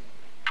 20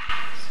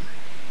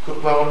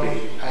 could well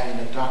be alien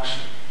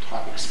abduction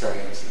type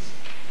experiences.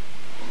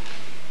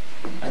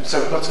 And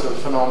so we've got sort of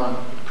a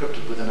phenomenon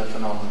encrypted within a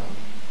phenomenon,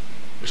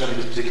 which I think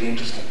is particularly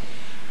interesting.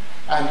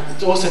 And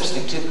it's also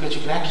interesting too because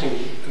you can actually,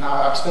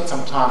 now I've spent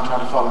some time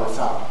trying to follow this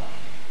up.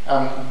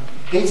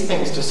 These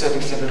things to a certain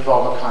extent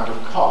involve a kind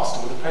of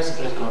cost. With the present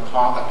political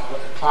climate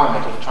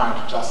of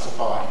trying to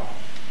justify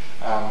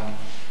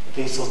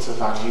these sorts of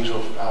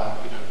unusual,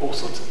 all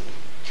sorts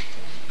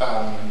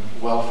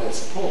of welfare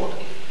support,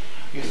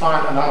 you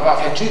find, and I've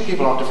had two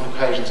people on different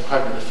occasions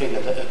quoting the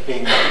figure that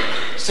being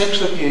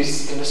sexual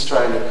abuse in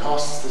Australia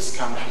costs this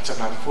country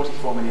something like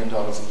 $44 million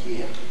a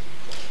year.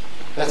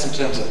 That's in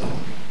terms of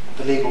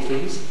the legal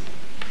fees,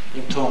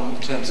 in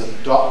terms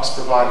of docs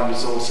providing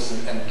resources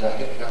and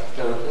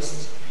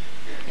therapists,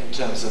 in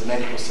terms of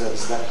medical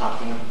services, that kind of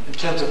thing, in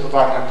terms of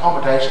providing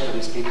accommodation for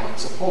these people and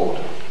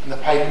support, and the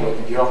paperwork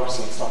and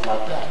bureaucracy and stuff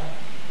like that.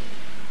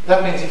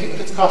 That means if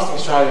it's costing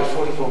Australia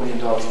 $44 million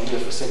a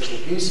year for sexual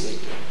abuse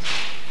victims,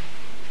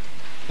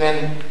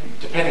 then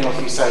depending on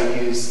if you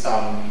say use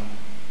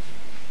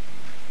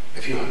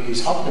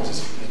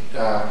Hopkins'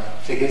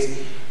 figures,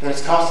 then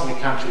it's costing the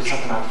country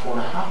something like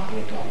 $4.5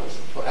 million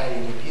for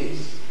alien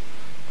abuse.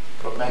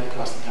 But maybe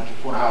cost the country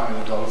 $4.5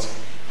 million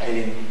for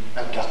alien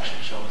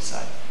abduction, shall we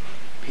say,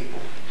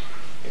 people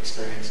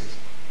experiences.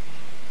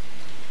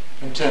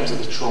 In terms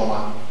of the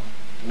trauma,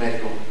 the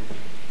medical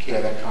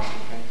care, that kind of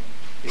thing,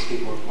 these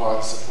people require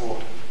the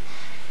support.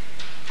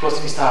 Of course,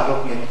 if you start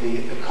looking at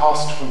the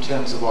cost from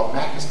terms of what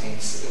Mac's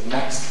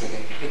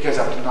figure, it goes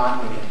up to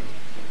 $9 million.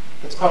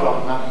 That's quite a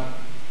lot of money.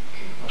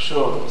 I'm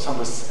sure that some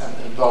of us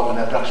involved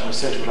in abduction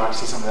research would like to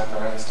see some of that for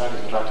our own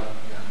studies, would like to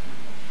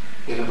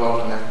get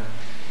involved in that.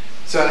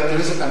 So there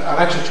is I'm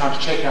actually trying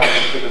to check out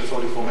the figure of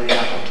 44 million.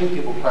 I've got two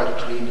people quoted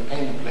to me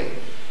independently,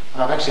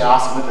 and I've actually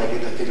asked them where they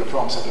get the figure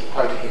from, so I could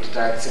quote it here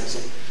today. It seems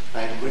that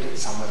they had read it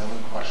somewhere, they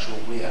weren't quite sure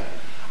where.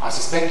 I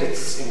suspect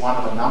it's in one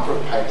of a number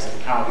of papers that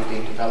are currently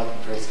being developed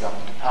in various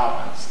government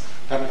departments.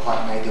 They haven't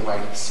quite made their way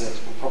to the search.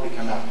 It will probably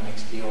come out in the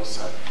next year or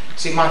so.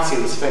 So you might see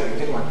this figure.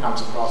 If anyone comes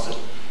across it,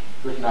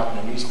 written up in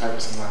a newspaper or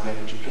something like that,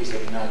 would you please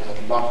let me know, because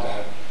I'd love to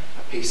have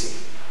a piece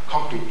of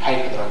concrete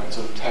paper that I can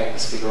sort of tag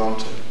this figure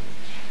onto.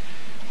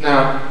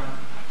 Now,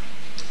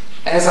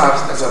 as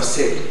I've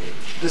said,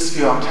 this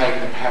view I'm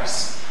taking that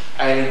perhaps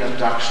alien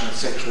abduction and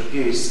sexual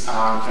abuse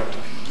are in fact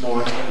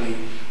more intimately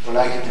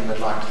related than we'd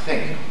like to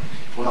think.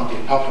 It will not be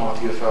a problem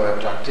with UFO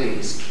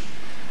abductees.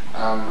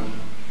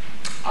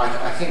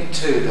 I think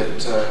too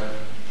that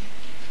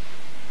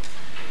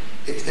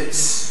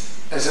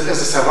it's, as I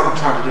say, what I'm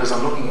trying to do is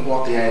I'm looking at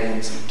what the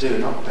aliens do,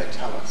 not what they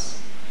tell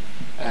us.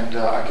 And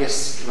I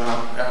guess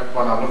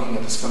when I'm looking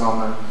at this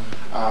phenomenon,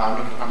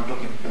 I'm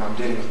looking when I'm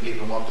dealing with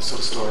people and what the sort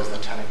of stories they're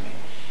telling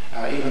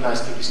me. Even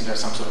those people who seem to have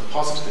some sort of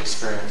positive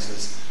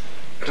experiences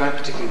don't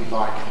particularly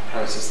like the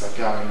process they're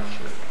going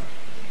through.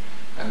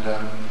 And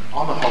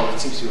on the whole, it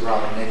seems to be a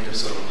rather negative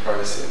sort of a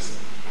process.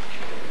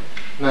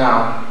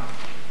 Now,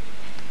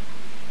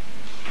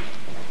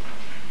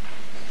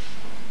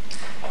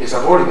 yes,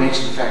 I've already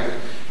mentioned the fact that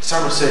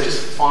some researchers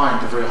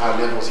find the very high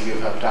levels of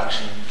UFO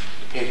abduction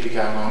appear to be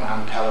going on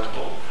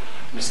unpalatable,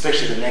 and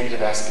especially the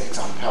negative aspects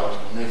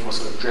unpalatable, and therefore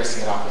sort of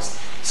dressing it up as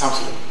some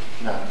sort of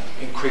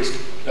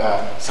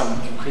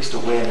some increased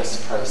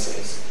awareness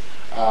process.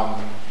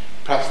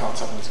 Perhaps not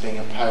something that's being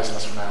imposed on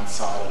us from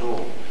outside at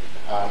all.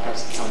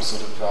 Perhaps it's some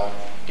sort of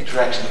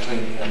interaction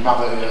between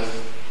Mother Earth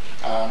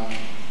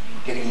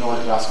getting annoyed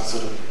at us for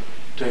sort of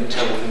doing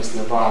terrible things to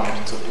the environment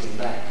and sort of hitting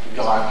back,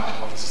 guiding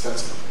hypothesis, that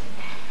sort of thing.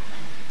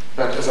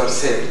 But as I've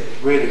said,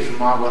 really from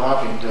what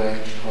I've been doing,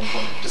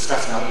 from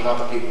discussing it with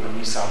other people in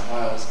New South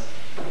Wales,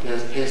 there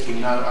appears to be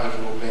no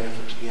overall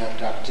benefit to the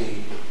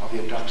abductee of the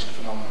abduction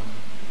phenomenon.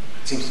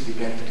 It seems to be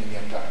benefiting the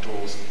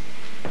abductors.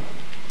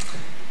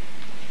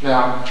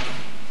 Now,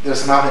 there are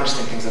some other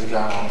interesting things that are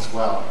going on as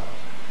well.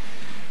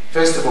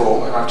 First of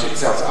all, and I've checked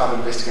this out to other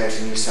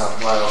investigators in New South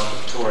Wales and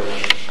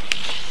Victoria,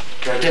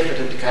 there are definite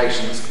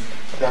indications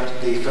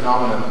that the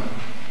phenomenon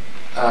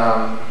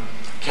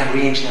can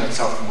re-engineer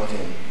itself from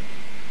within.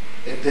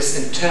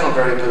 This internal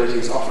variability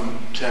is often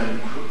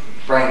termed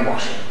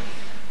brainwashing,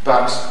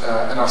 but,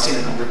 and I've seen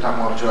it written up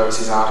in one or two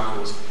overseas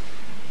articles,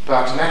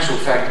 but in actual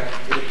fact,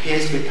 it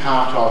appears to be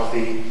part of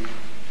the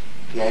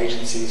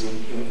agencies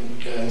in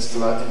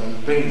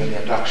bringing in the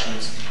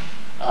abductions,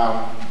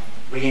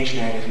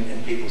 re-engineering it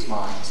in people's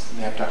minds,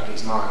 in the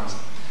abductees' minds.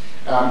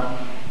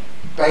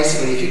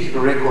 Basically, if you keep a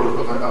record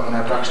of an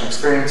abduction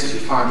experience, you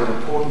find that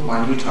important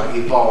minutiae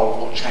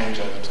evolve or change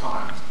over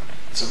time.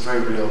 Some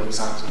very real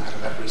examples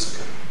of that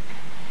recently.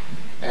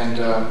 And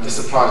this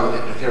applies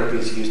whether hypnotherapy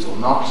is used or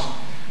not,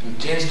 and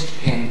tends to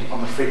depend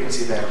on the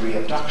frequency of their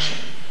re-abduction.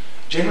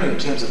 Generally, in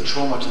terms of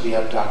trauma to the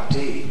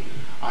abductee,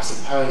 I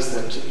suppose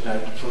that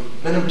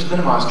to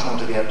minimise trauma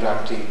to the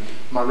abductee,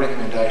 my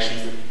recommendation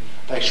is that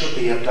they should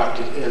be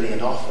abducted early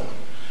and often,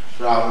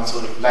 rather than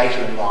sort of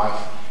later in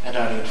life and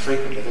only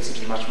infrequently. That seems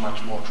to be much,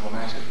 much more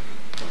traumatic.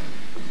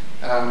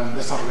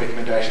 That's not a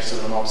recommendation,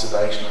 sort of an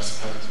observation, I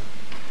suppose.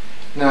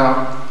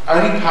 Now,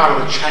 only part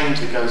of the change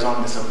that goes on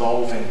in this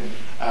evolving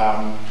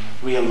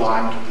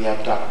realignment of the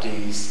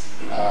abductees'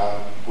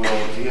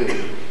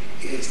 worldview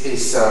is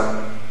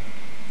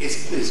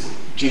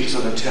due to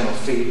sort of internal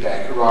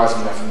feedback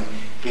arising from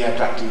the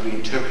abductee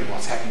reinterpreting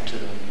what's happening to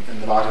them in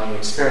the light of their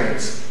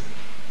experience,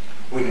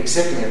 or even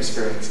accepting their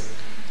experience.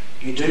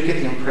 You do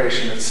get the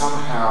impression that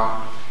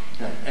somehow,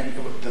 and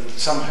that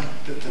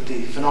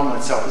the phenomenon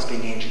itself is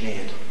being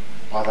engineered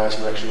by those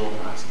who are actually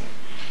organising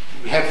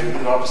it. We have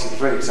obviously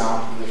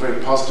the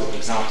very positive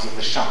examples of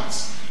the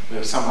shunts,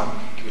 where someone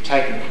can be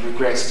taken,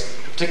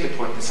 regressed to a particular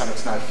point, and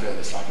something's no further.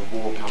 It's like a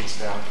wall comes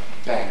down,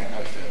 bang,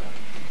 no further.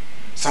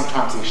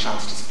 Sometimes these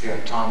shunts disappear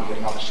in time, you get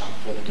another shunt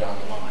further down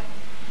the line.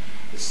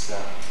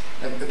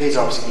 And these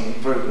are obviously being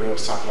very real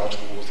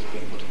psychological wars that are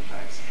being put in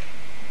place.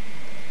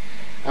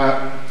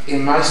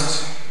 In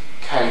most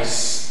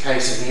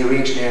cases, the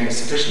re-engineering is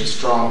sufficiently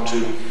strong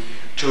to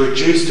actually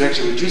reduce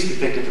the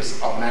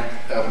effectiveness of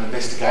an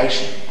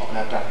investigation of an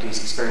abductee's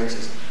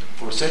experiences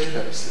for research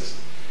purposes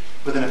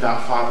within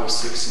about 5 or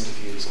 6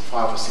 interviews or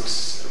 5 or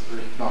 6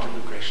 hypnotic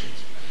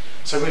regressions.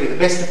 So really the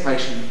best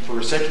information for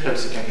research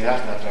purposes can get out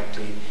of an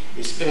abductee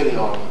is early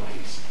on in the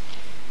piece.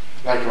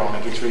 Later on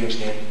it gets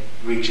re-engineered,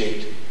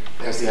 rejigged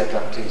as the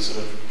abductee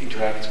sort of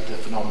interacts with the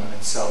phenomenon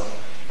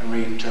itself and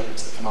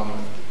reinterprets the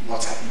phenomenon,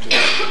 what's happened to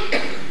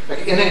them.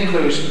 Like in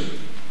conclusion,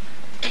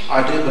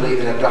 I do believe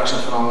that abduction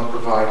phenomena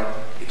provide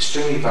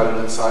extremely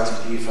valuable insights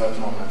into the UFO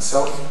phenomenon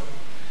itself.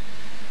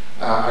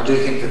 I do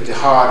think that the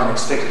higher than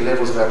expected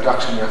levels of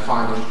abduction we are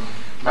finding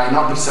may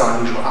not be so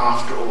unusual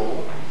after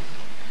all,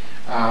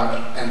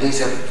 and these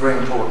have very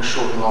important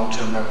short and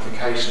long-term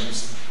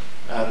ramifications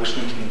which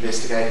need to be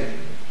investigated.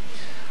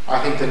 I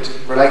think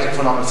that related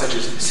phenomena such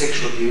as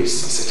sexual abuse,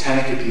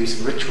 satanic abuse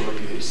and ritual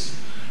abuse,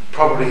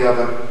 probably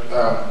other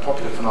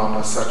popular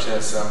phenomena such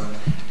as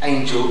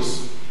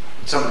angels,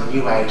 some of the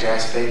New Age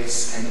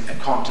aspects and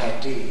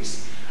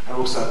contactees are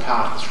also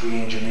part of this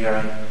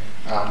re-engineering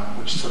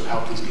which sort of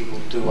help these people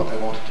do what they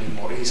want to do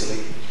more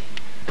easily.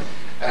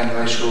 And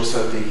they should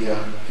also be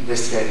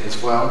investigated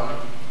as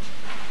well.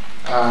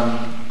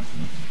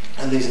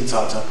 And these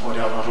insights, I point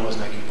out, not always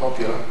making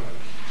popular.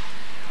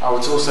 I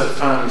would also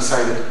firmly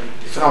say that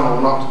the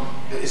phenomenon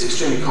is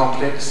extremely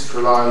complex,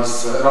 it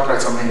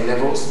operates on many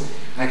levels,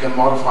 and it can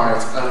modify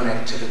its own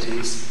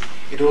activities.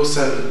 It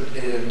also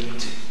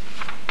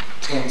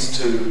tends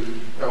to,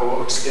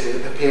 or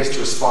it appears to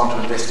respond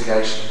to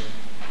investigation.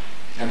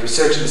 And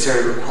research in this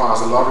area requires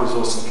a lot of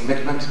resource and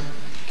commitment,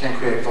 can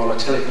create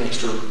volatility and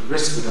extra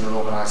risk within an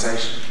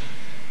organisation.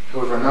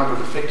 However, a number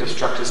of effective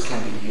structures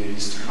can be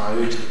used, and I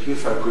urge that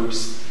UFO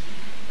groups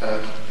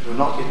who are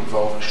not yet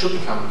involved should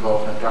become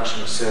involved in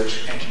abduction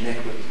research and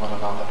connect with one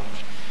another.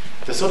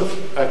 The sort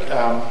of,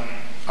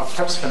 I'll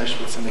perhaps finish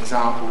with some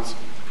examples.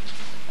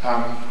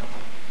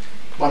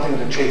 One thing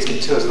that intrigues me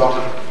too is a lot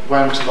of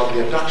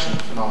the abduction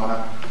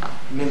phenomena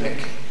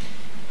mimic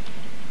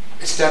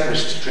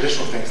established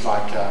traditional things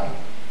like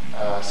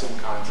certain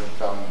kinds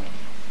of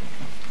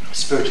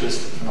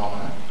spiritualistic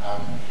phenomena,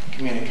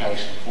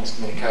 communication, forms of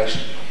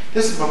communication.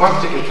 This is one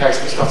particular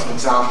case, we've got some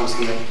examples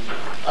here.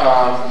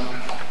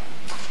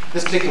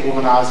 This particular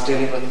woman I was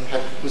dealing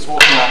with was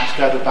walking out to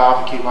go to a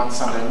barbecue one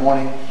Sunday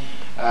morning.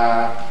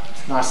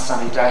 It's a nice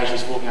sunny day, she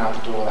was walking out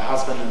the door with her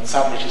husband, and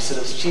suddenly she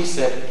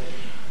said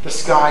the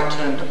sky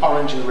turned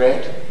orangey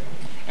red,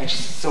 and she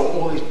saw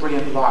all these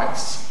brilliant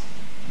lights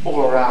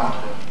all around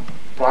her,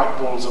 bright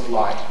balls of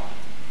light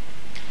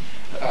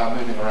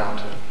moving around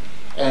her.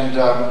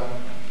 And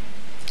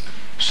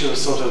she was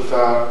sort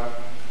of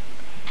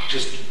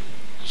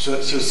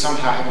she was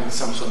somehow having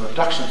some sort of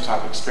abduction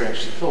type experience,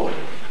 she thought.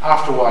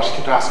 After a while, she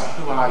kept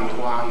asking, who are you,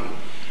 who are you?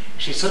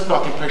 She sort of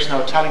got the impression they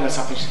were telling her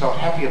something, she felt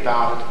happy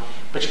about it,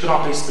 but she could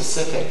not be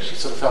specific. She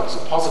sort of felt it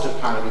was a positive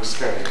kind of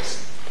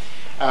experience.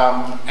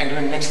 And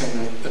then the next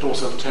thing, it all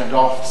sort of turned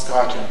off, the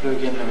sky turned blue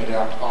again, they went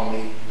out her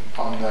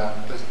and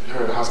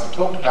her husband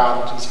talked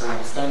about it, he was very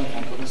understanding,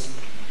 thank goodness.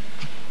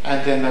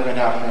 And then they went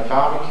out on their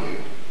barbecue.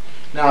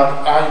 Now,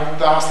 I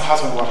asked the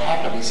husband what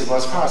happened. He said, well,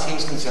 as far as he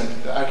was concerned,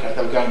 okay,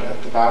 they were going to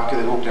the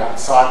barbecue, they walked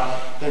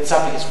outside, then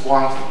suddenly his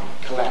wife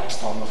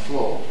collapsed on the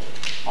floor,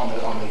 on the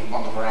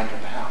veranda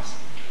of the house.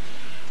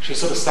 She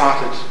sort of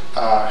started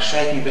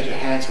shaking a bit, her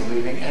hands were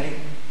moving, and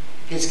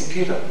his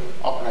computer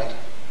operator.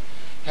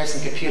 He had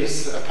some computer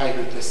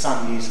paper that his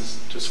son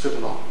uses to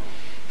scribble on.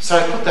 So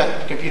he put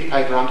that computer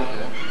paper under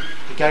her,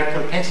 he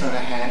put a pencil in her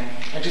hand,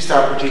 and she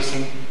started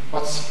producing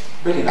what's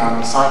really known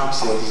in psychic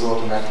fields as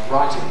automatic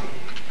writing.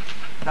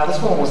 Now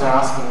this woman was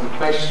asking the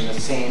question, it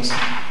seems,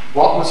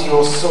 what is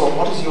your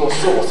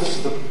source? This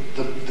is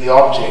the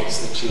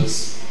objects that she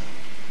was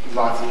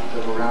lighting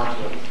around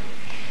her.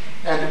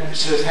 And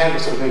his hand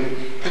was sort of moving.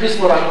 It is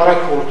what I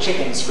call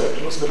chicken script.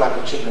 It looks a bit like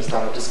a chicken has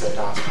done a disco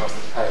dance across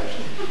the page.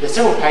 There's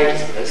several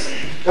pages of this.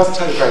 It doesn't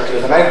tell you a great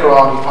deal. And later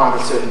on you find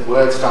that certain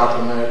words start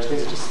to emerge.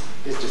 These are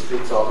just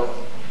bits of it.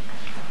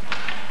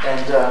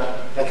 And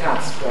they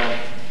can't,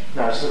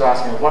 no, she's sort of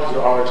asking, what is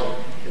your origin?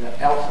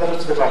 Alpha, that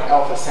looks a bit like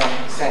Alpha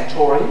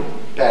Centauri,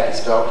 badly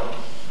spelled.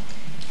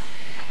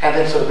 And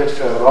then sort of a bit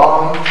further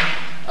on,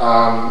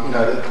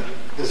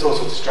 there's all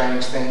sorts of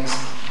strange things.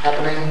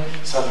 happening,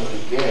 suddenly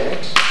we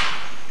get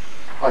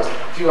a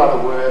few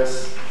other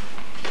words.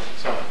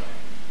 So,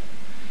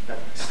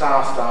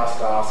 star, star,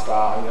 star,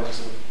 star, and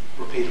just sort of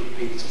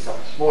repeat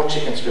stuff. More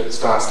chicken strip,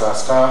 star, star,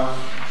 star.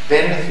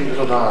 Then a few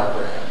little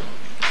diagrams.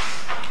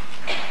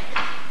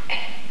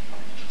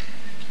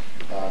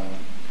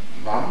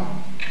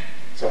 Mum,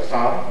 so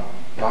father,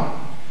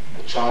 mum,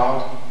 the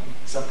child,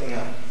 something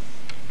else.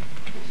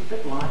 It's a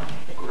bit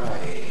like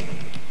grey.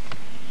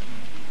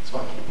 This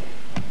one.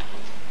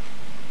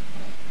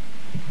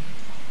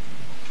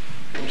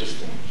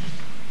 Interesting.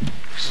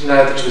 She didn't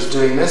know that she was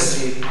doing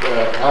this.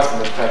 Her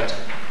husband had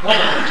taken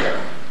another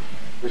picture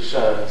which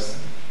shows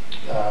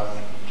the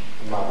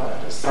mother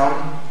and her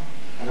son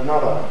and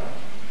another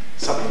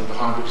something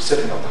behind which is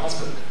certainly not the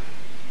husband.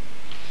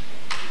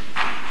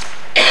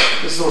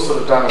 This is all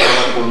sort of done as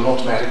what I call an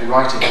automatic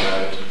writing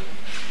mode.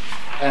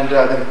 And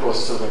then of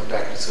course sort of went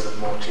back to sort of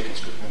more chicken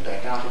strip and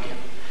back out again.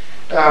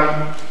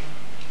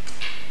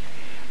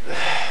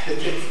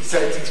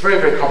 It's very,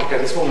 very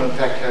complicated. This woman in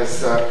fact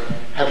has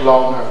had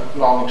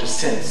long interest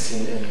since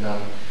in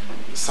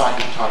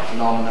psychic type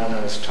phenomena and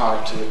has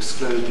tried to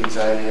exclude these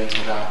aliens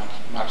without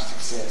much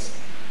success.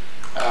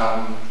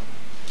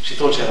 She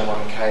thought she had on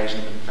one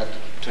occasion, but in fact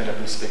it turned out to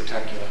be a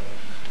spectacular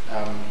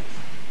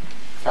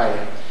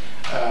failure.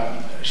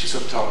 She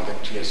sort of told me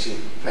that yes,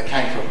 they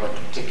came for a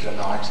particular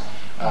night,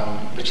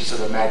 but she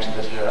sort of imagined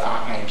that her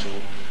archangel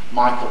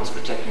Michael was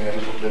protecting a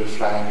little blue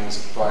flame. He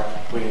was a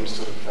bright, brilliant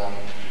sort of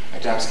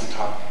Adamski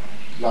type,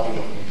 lovely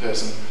looking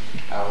person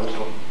with a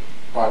little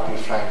bright blue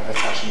flame. That's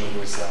how she knew it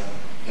was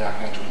the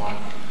archangel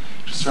Michael.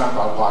 She was surrounded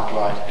by white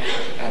light,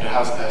 and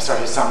her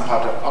son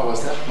piped up, "Oh,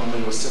 was that when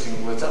we were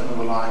sitting? Was that when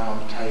we were lying on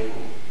the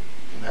table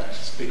in that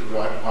big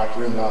white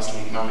room last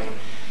week, Mummy?"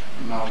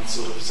 And Mum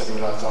sort of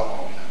suddenly realised,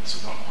 "Oh, this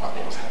is not quite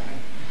what was happening."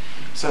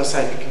 So I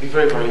say it can be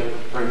very, very,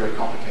 very, very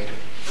complicated.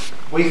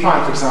 We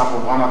find, for example,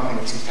 one other thing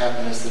that seems to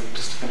happen is that,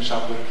 just to finish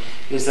up with,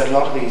 is that a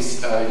lot of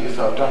these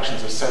UFO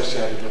abductions are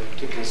associated with a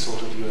particular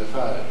sort of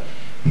UFO.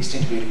 These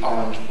tend to be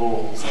orange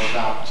balls, they're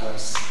about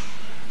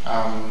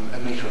a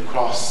metre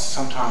across.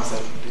 Sometimes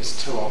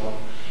there's two of them,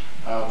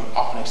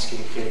 often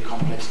executing fairly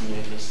complex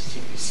manoeuvres,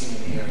 seem to be seen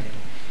in the area.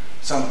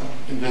 Some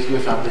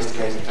UFO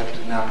investigators, in fact,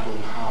 now call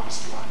them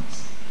harvest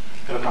lights.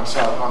 Okay, look, I'm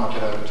sorry, I've gone a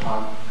bit over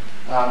time.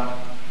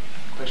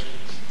 Questions?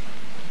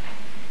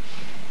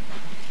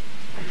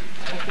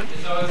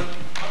 So I was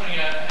wondering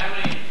how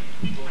many,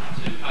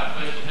 two-part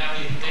question, how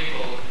many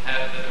people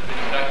have been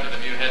abducted?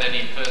 Have you had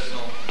any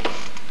personal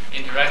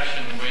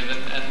interaction with?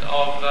 And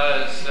of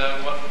those,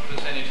 what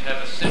percentage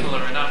have a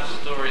similar enough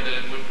story that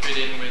it would fit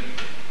in with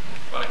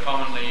quite a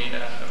commonly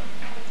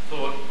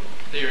thought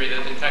theory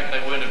that in fact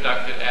they weren't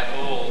abducted at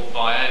all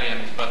by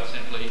aliens but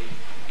simply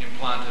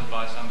implanted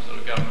by some sort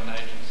of government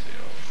agency?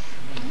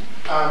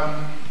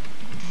 Or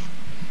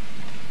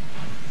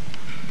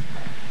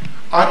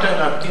I don't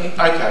know.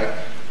 Okay,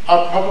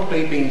 I've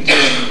probably been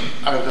doing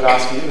over the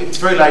last few years, it's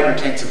very labour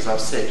intensive as I've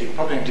said, you can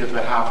probably deal with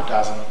about half a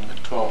dozen,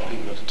 12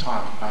 people at a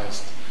time at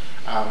most,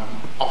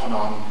 off and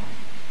on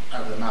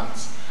over the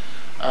months.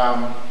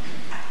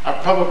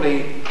 I've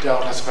probably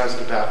dealt, I suppose,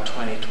 with about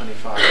 20,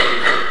 25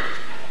 people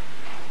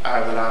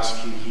over the last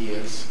few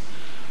years.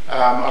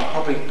 I've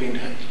probably been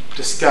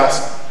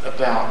discussed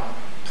about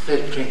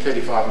between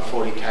 35 and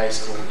 40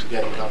 cases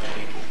altogether with other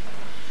people.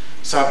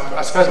 So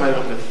I suppose I may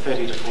look at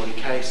 30 to 40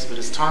 cases, but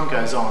as time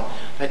goes on,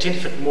 they tend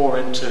to fit more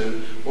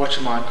into what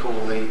you might call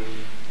the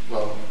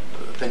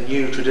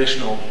new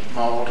traditional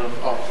mould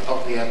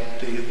of the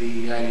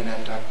alien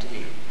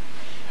abductee.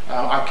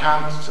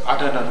 I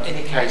don't know of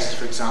any cases,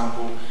 for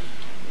example,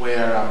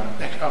 where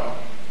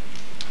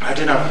I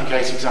do know of a few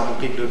cases, for example,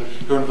 people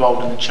who are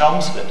involved in the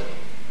Chelmsford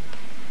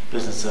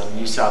business in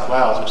New South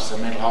Wales, which is a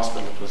mental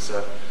hospital that was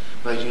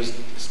where they used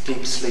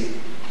deep sleep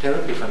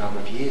therapy for a number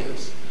of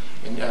years.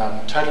 And,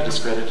 totally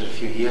discredited a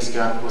few years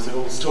ago, and of course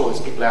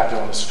there's people out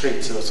there on the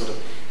streets who are sort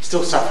of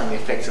still suffering the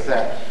effects of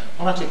that.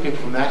 One or two people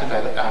from that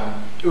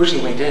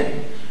originally went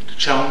in to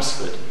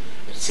Chelmsford,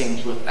 it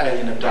seems, with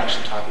alien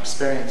abduction type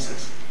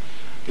experiences.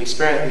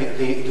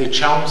 The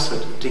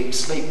Chelmsford deep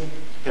sleep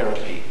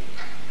therapy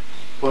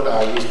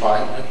used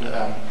by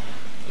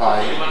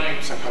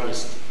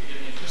psychologists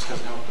just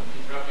doesn't help them.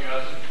 Interrupting, I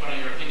was just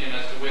wondering your opinion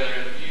as to whether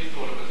you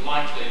thought it was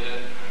likely that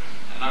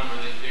a number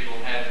of these people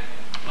had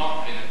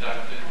not been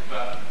abducted,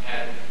 but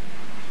had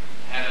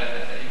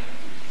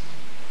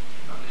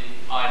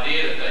the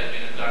idea that they'd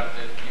been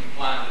abducted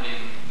implanted in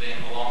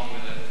them along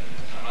with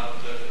some other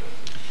purpose.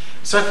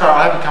 So far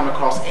I haven't come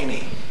across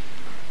any.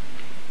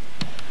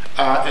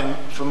 And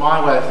from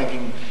my way of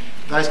thinking,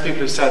 those people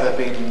who say they've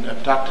been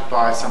abducted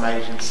by some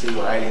agency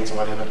or aliens or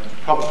whatever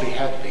probably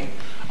have been.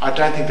 I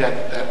don't think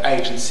that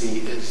agency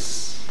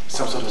is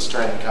some sort of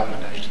Australian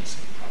government agency,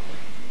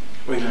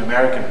 or even an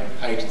American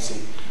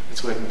agency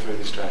that's working through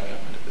the Australian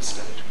government at this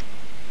stage.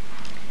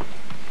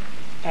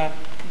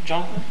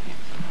 Jonathan?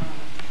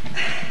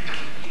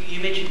 You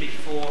mentioned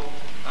before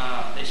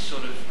this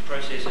sort of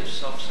process of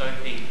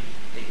soft-soaping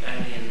the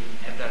alien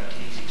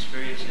abductees'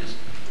 experiences.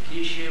 Can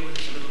you share with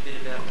us a little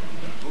bit about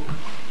the book?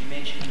 You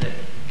mentioned that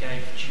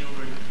gave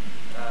children,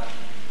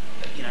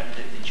 you know,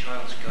 the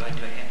Child's Guide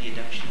to a Happy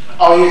Abduction.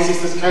 Oh yes,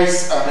 there's a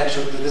case,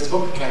 actually, there's a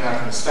book that came out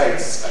from the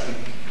States, I think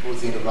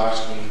towards the end of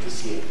last year,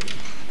 this year,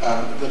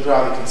 that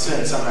rather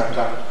concerned some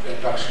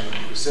abduction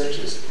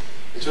researchers.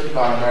 It's written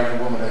by an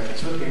American woman,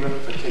 it's been written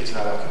for kids,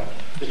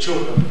 the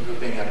children who are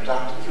being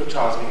abducted. If your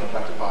child's being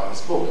abducted by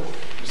this book,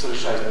 it sort of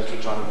shows the little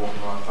Johnny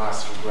walking around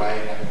nice little grey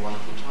and having a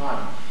wonderful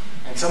time.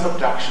 And some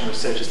abduction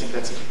researchers think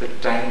that's a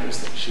bit dangerous,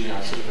 that she,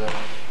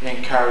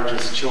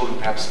 encourages children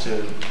perhaps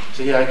to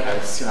yeah, okay,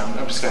 it's,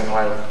 I'm just going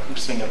away, I'm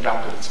just being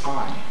abducted, it's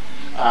fine.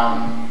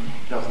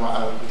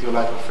 With your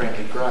local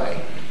friendly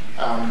grey.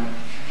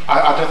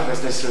 I don't think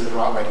that's necessarily the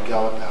right way to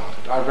go about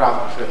it. I'd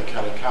rather prefer the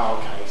Kelly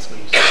Carl case where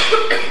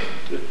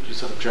you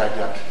sort of dragged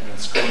out kicking and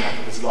screaming. I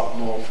think there's a lot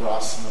more for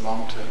us in the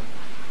long term.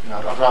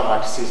 I'd rather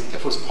like to see, if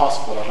it was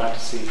possible, I'd like to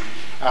see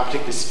our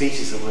particular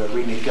species that will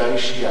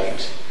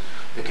renegotiate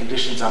the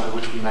conditions under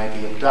which we may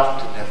be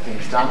abducted and have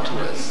things done to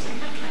us,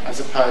 as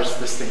opposed to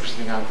this thing which has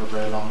been going for a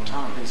very long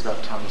time. I think it's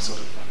about time we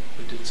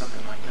did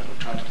something like that, or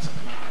tried to do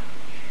something like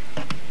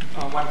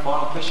that. One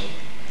final question.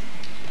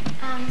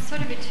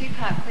 Sort of a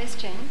two-part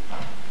question.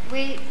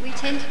 We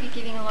tend to be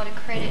giving a lot of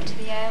credit to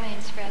the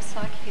aliens for our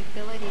psychic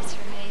abilities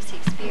from these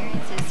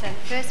experiences. So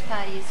the first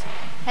part is,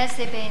 has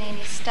there been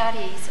any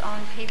studies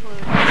on people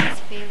who have been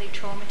severely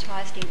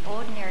traumatised in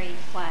ordinary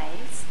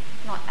ways,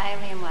 not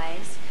alien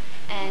ways,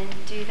 and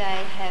do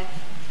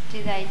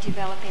they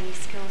develop any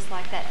skills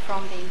like that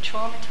from being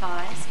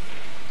traumatised?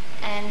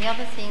 And the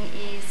other thing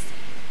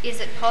is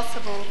it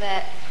possible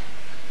that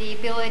the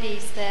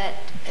abilities that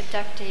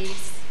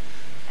abductees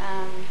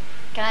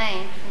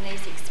gain from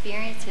these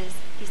experiences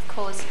is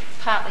caused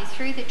partly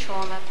through the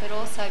trauma, but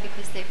also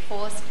because they're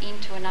forced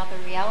into another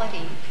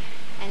reality,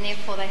 and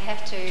therefore they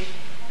have to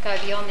go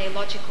beyond their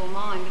logical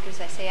mind because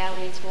they see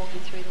aliens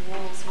walking through the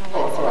walls and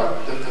all that. All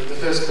right, the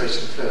first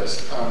question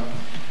first.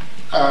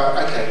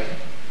 Okay,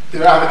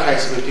 there are other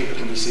cases where people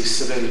can be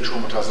severely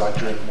traumatised, like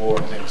during war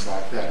and things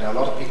like that. Now, a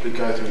lot of people who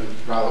go through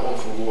rather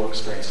awful war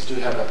experiences do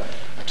have a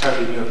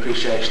totally new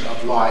appreciation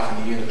of life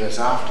and the universe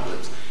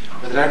afterwards,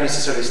 but they don't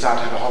necessarily start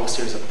to have a whole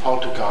series of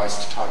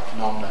poltergeist-type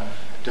phenomena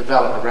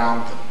develop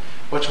around them.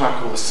 What you might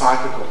call the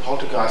psychic or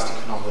poltergeistic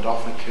phenomena that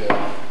often occur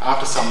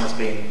after someone has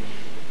been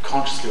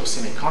consciously or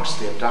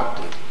semi-consciously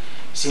abducted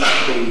seems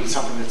to be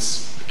something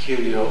that's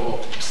peculiar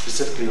or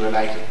specifically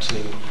related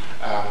to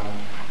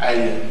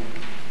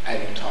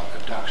alien-type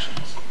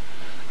abductions.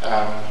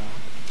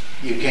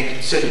 You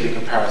can certainly do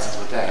comparisons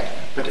with that.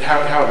 But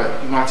however,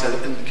 you might say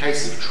that in the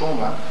cases of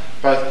trauma,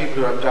 both people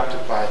who are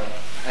abducted by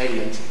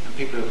aliens and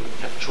people who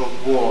have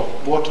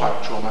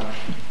war-type trauma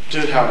do,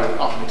 however,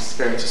 often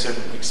experience a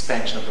certain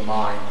expansion of the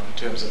mind in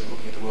terms of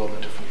looking at the world in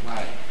a different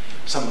way.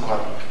 Some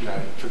quite,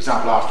 for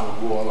example, after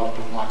a war, a lot of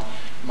people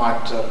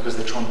might because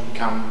they're trying to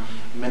become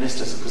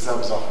ministers, because that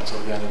was often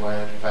sort of the only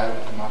way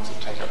available, they might sort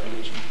of take up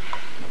religion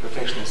in a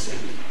professional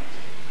setting.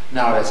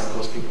 Nowadays, of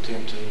course, people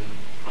tend to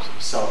sort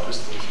of sell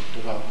crystals and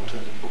develop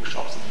alternative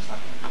bookshops and things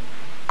like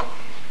that.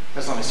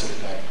 That's not necessarily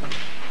bad.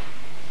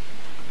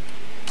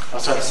 Oh,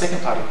 sorry, the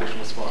second part of the question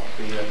was what?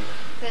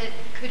 But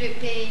could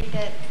it be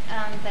that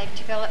they've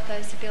developed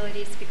those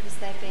abilities because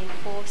they've been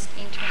forced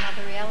into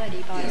another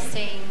reality by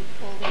seeing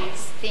all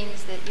these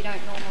things that you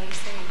don't normally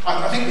see?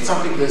 I think that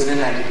some people, there's an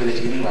innate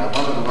ability anyway.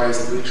 One of the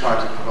ways that we try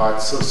to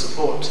provide sort of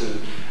support to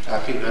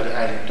people who have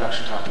alien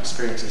abduction type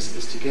experiences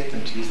is to get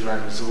them to use their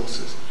own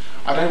resources.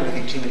 I don't really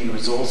think too many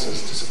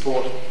resources to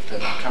support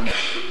them coming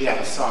the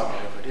other side,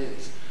 whatever it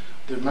is.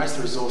 Most of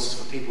the resources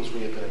for people's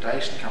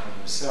rehabilitation come from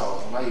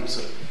themselves. The way you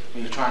sort of,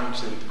 when you're trying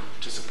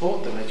to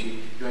support them, is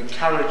you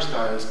encourage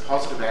those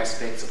positive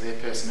aspects of their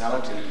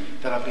personality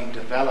that are being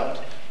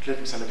developed to let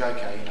them say, look,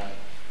 okay,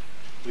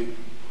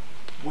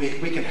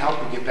 we can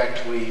help you get back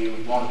to where you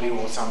want to be,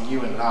 or some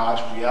new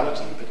enlarged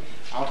reality, but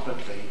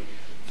ultimately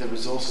the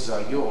resources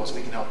are yours.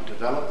 We can help you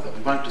develop them.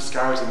 We won't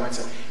discourage them. We won't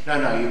say,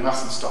 no, you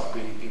mustn't stop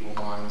reading people's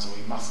minds, or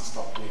you mustn't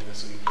stop doing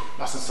this, or you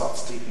mustn't stop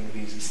thinking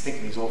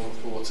these awful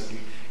thoughts, and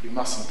you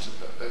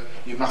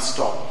must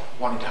stop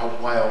wanting to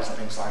help whales and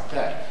things like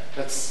that.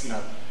 That's,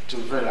 to a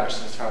very large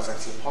extent, as far as I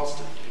can see, a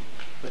positive thing.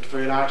 But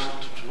very large,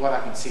 to what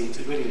I can see, it's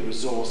really a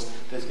resource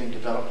that's been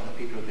developed from the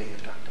people who are being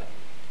abducted.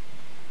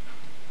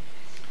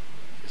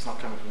 It's not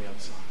coming from the other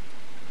side.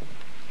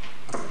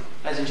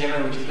 Ladies and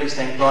gentlemen, would you please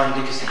thank Bryan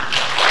Dickeson.